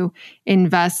going to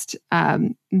invest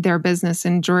their business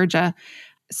in Georgia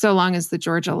so long as the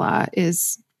Georgia law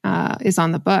is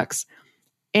on the books.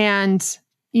 And,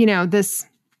 you know,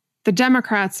 the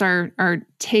Democrats are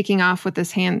taking off with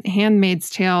this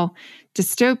Handmaid's Tale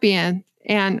dystopia,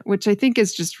 and which I think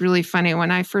is just really funny.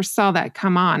 When I first saw that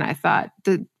come on, I thought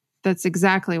that's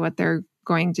exactly what they're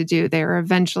going to do. They are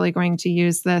eventually going to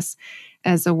use this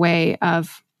as a way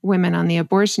of women on the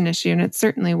abortion issue, and it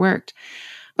certainly worked.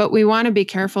 But we want to be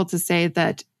careful to say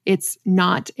that it's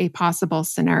not a possible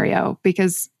scenario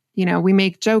because, you know, we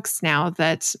make jokes now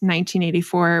that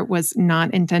 1984 was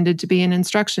not intended to be an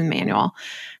instruction manual.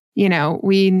 You know,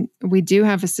 we do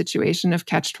have a situation of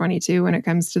catch-22 when it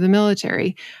comes to the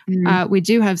military. We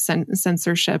do have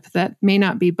censorship that may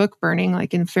not be book burning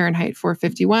like in Fahrenheit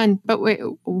 451, but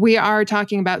we are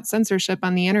talking about censorship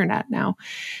on the internet now.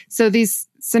 So these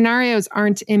scenarios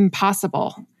aren't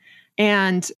impossible,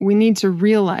 and we need to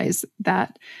realize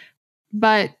that.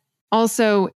 But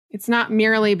also, it's not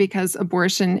merely because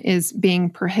abortion is being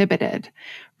prohibited.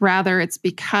 Rather, it's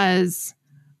because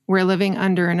we're living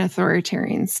under an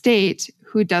authoritarian state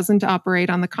who doesn't operate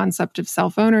on the concept of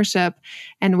self-ownership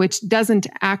and which doesn't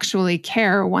actually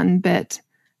care one bit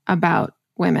about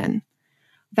women.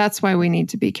 That's why we need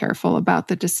to be careful about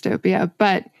the dystopia.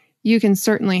 But you can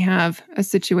certainly have a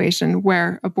situation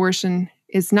where abortion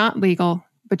is not legal,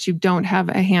 but you don't have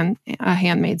a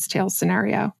Handmaid's Tale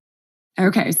scenario.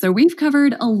 Okay, so we've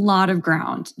covered a lot of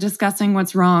ground discussing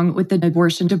what's wrong with the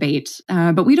abortion debate,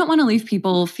 but we don't want to leave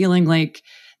people feeling like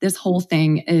this whole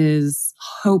thing is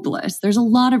hopeless. There's a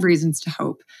lot of reasons to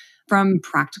hope, from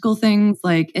practical things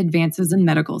like advances in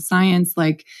medical science,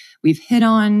 like we've hit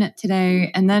on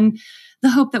today, and then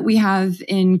the hope that we have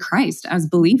in Christ as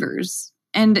believers.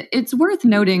 And it's worth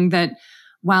noting that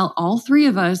while all three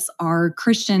of us are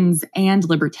Christians and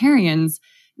libertarians,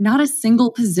 not a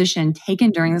single position taken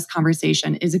during this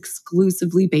conversation is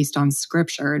exclusively based on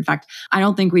Scripture. In fact, I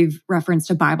don't think we've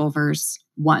referenced a Bible verse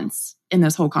once in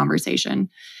this whole conversation.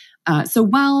 So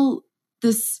while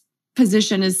this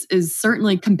position is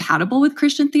certainly compatible with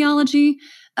Christian theology,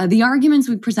 the arguments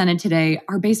we presented today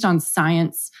are based on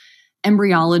science,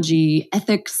 embryology,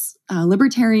 ethics,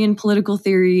 libertarian political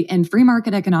theory, and free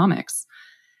market economics.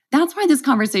 That's why this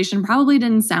conversation probably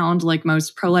didn't sound like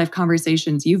most pro-life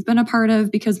conversations you've been a part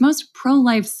of, because most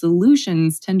pro-life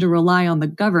solutions tend to rely on the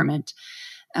government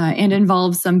and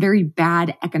involve some very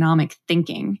bad economic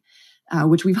thinking,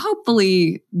 which we've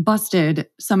hopefully busted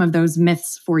some of those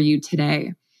myths for you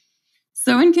today.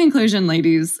 So in conclusion,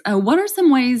 ladies, what are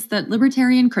some ways that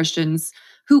libertarian Christians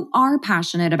who are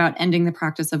passionate about ending the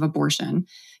practice of abortion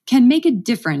can make a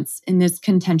difference in this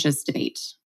contentious debate?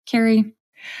 Carrie?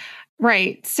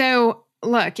 Right. So,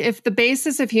 look, if the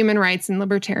basis of human rights and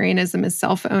libertarianism is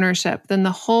self-ownership, then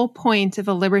the whole point of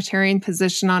a libertarian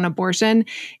position on abortion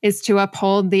is to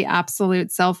uphold the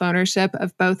absolute self-ownership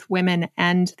of both women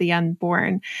and the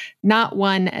unborn, not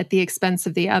one at the expense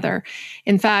of the other.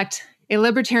 In fact, a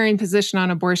libertarian position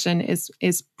on abortion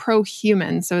is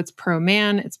pro-human. So it's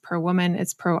pro-man, it's pro-woman,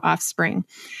 it's pro-offspring.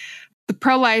 The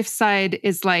pro-life side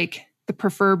is like the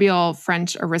proverbial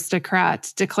French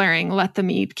aristocrat declaring, let them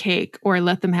eat cake or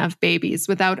let them have babies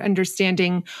without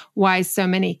understanding why so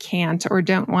many can't or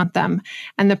don't want them.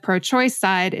 And the pro-choice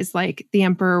side is like the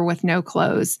emperor with no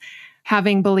clothes,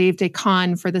 having believed a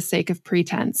con for the sake of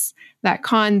pretense, that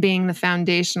con being the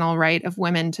foundational right of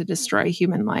women to destroy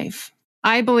human life.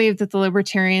 I believe that the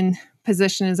libertarian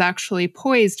position is actually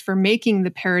poised for making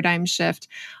the paradigm shift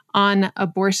on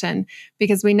abortion,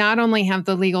 because we not only have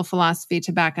the legal philosophy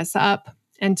to back us up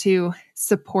and to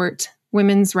support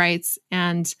women's rights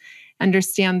and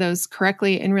understand those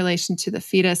correctly in relation to the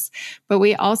fetus, but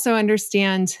we also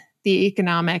understand the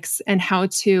economics and how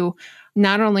to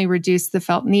not only reduce the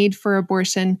felt need for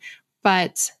abortion,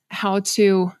 but how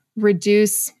to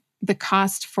reduce the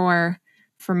cost for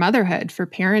motherhood, for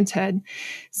parenthood.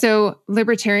 So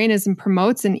libertarianism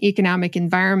promotes an economic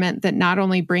environment that not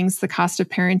only brings the cost of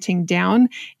parenting down,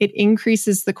 it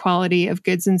increases the quality of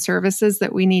goods and services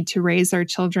that we need to raise our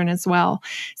children as well.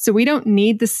 So we don't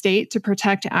need the state to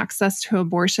protect access to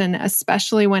abortion,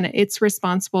 especially when it's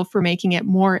responsible for making it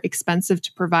more expensive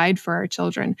to provide for our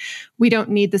children. We don't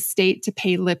need the state to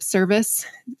pay lip service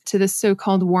to the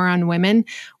so-called war on women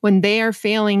when they are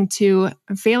failing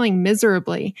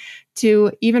miserably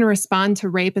to even respond to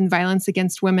rape and violence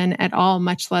against women at all,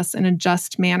 much less in a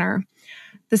just manner.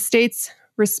 The state's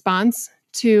response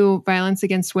to violence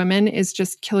against women is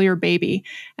just kill your baby,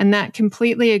 and that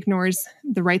completely ignores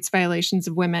the rights violations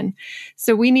of women.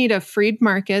 So we need a freed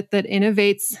market that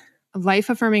innovates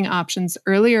life-affirming options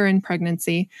earlier in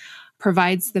pregnancy,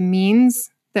 provides the means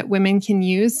that women can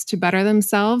use to better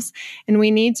themselves. And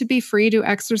we need to be free to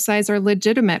exercise our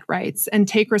legitimate rights and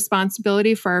take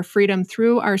responsibility for our freedom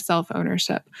through our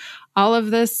self-ownership. All of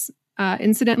this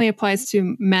incidentally applies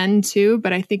to men too,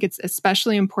 but I think it's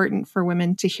especially important for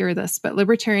women to hear this. But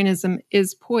libertarianism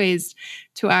is poised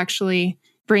to actually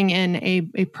bring in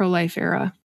a pro-life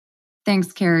era.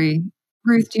 Thanks, Carrie.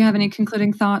 Ruth, do you have any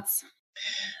concluding thoughts?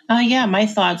 Yeah, my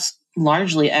thoughts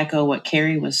largely echo what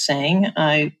Carrie was saying.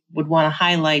 I would want to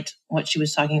highlight what she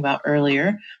was talking about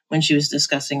earlier when she was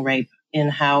discussing rape, in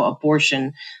how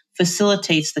abortion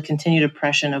facilitates the continued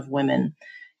oppression of women.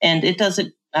 And it does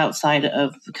it outside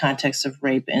of the context of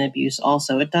rape and abuse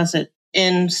also. It does it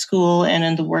in school and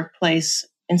in the workplace,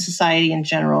 in society in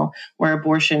general, where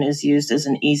abortion is used as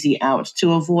an easy out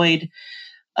to avoid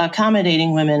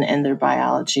accommodating women and their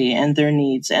biology and their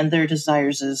needs and their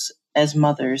desires as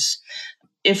mothers.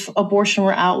 If abortion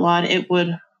were outlawed, it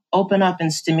would open up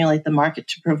and stimulate the market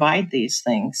to provide these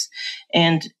things.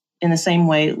 And in the same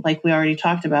way, like we already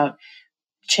talked about,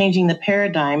 changing the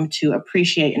paradigm to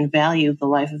appreciate and value the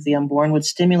life of the unborn would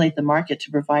stimulate the market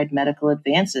to provide medical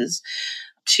advances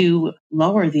to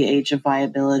lower the age of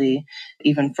viability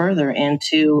even further and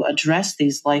to address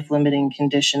these life-limiting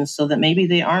conditions so that maybe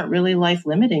they aren't really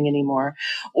life-limiting anymore,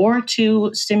 or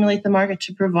to stimulate the market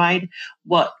to provide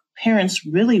what parents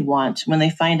really want when they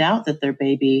find out that their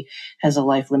baby has a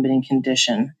life-limiting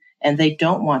condition and they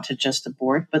don't want to just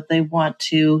abort, but they want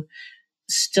to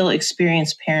still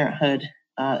experience parenthood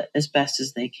as best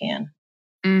as they can.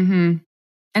 Mm-hmm.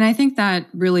 And I think that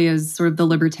really is sort of the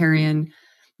libertarian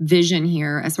vision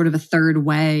here as sort of a third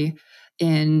way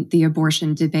in the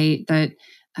abortion debate, that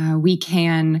we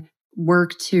can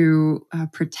work to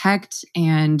protect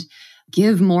and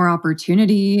give more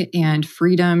opportunity and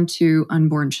freedom to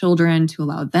unborn children, to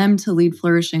allow them to lead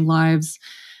flourishing lives,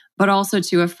 but also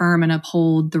to affirm and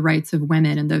uphold the rights of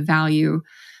women and the value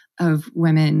of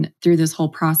women through this whole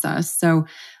process. So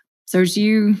to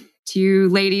you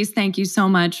ladies, thank you so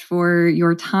much for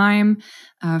your time,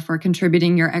 for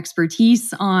contributing your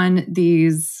expertise on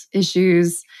these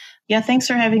issues. Yeah, thanks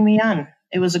for having me on.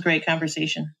 It was a great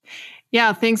conversation.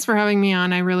 Yeah, thanks for having me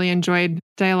on. I really enjoyed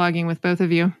dialoguing with both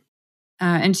of you.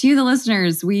 And to you, the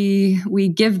listeners, we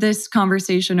give this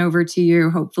conversation over to you.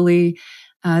 Hopefully,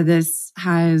 this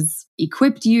has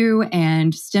equipped you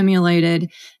and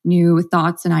stimulated new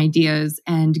thoughts and ideas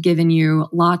and given you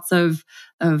lots of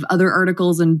other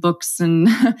articles and books and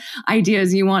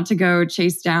ideas you want to go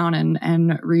chase down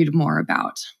and read more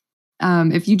about.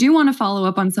 If you do want to follow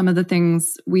up on some of the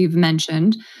things we've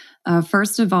mentioned,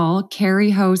 First of all,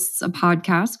 Carrie hosts a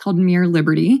podcast called Mere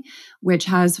Liberty, which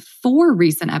has 4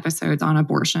 recent episodes on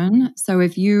abortion. So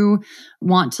if you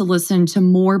want to listen to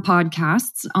more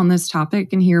podcasts on this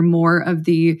topic and hear more of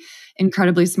the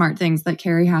incredibly smart things that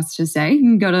Carrie has to say, you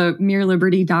can go to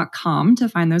mereliberty.com to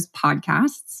find those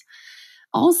podcasts.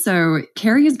 Also,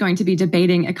 Carrie is going to be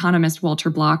debating economist Walter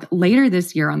Block later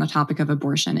this year on the topic of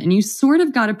abortion. And you sort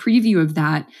of got a preview of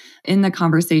that in the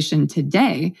conversation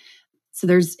today. So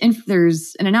there's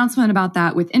an announcement about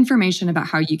that with information about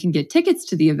how you can get tickets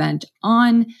to the event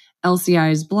on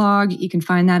LCI's blog. You can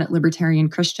find that at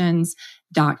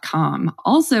libertarianchristians.com.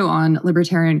 Also on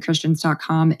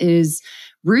libertarianchristians.com is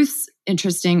Ruth's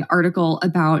interesting article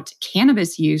about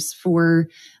cannabis use for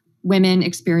women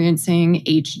experiencing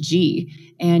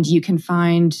HG. And you can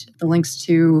find the links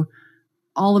to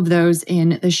all of those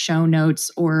in the show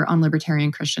notes or on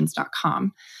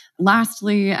libertarianchristians.com.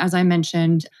 Lastly, as I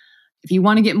mentioned, if you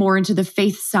want to get more into the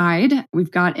faith side,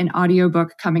 we've got an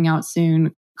audiobook coming out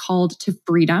soon called To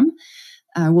Freedom.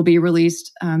 Will be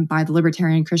released by the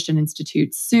Libertarian Christian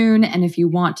Institute soon. And if you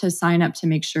want to sign up to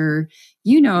make sure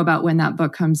you know about when that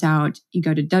book comes out, you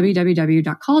go to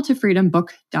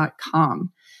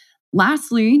www.calltofreedombook.com.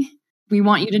 Lastly, we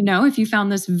want you to know, if you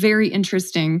found this very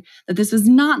interesting, that this is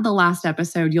not the last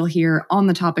episode you'll hear on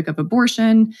the topic of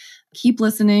abortion. Keep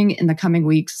listening in the coming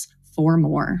weeks for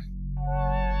more.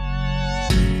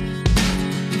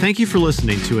 Thank you for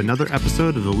listening to another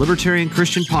episode of the Libertarian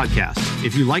Christian Podcast.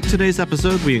 If you liked today's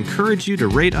episode, we encourage you to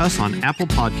rate us on Apple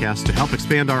Podcasts to help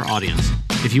expand our audience.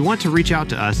 If you want to reach out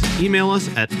to us, email us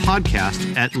at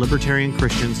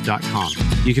podcast@libertarianchristians.com.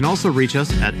 You can also reach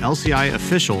us at LCI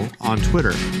Official on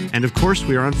Twitter. And of course,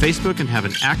 we are on Facebook and have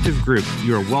an active group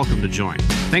you are welcome to join.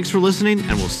 Thanks for listening,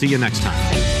 and we'll see you next time.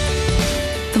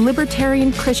 The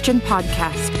Libertarian Christian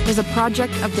Podcast is a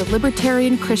project of the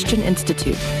Libertarian Christian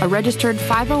Institute, a registered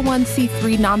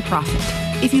 501c3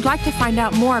 nonprofit. If you'd like to find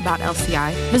out more about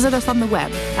LCI, visit us on the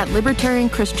web at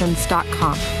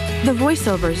libertarianchristians.com. The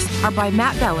voiceovers are by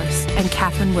Matt Bellis and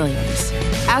Catherine Williams.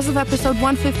 As of episode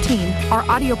 115, our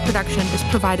audio production is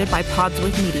provided by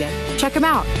Podsworth Media. Check them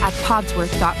out at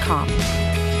podsworth.com.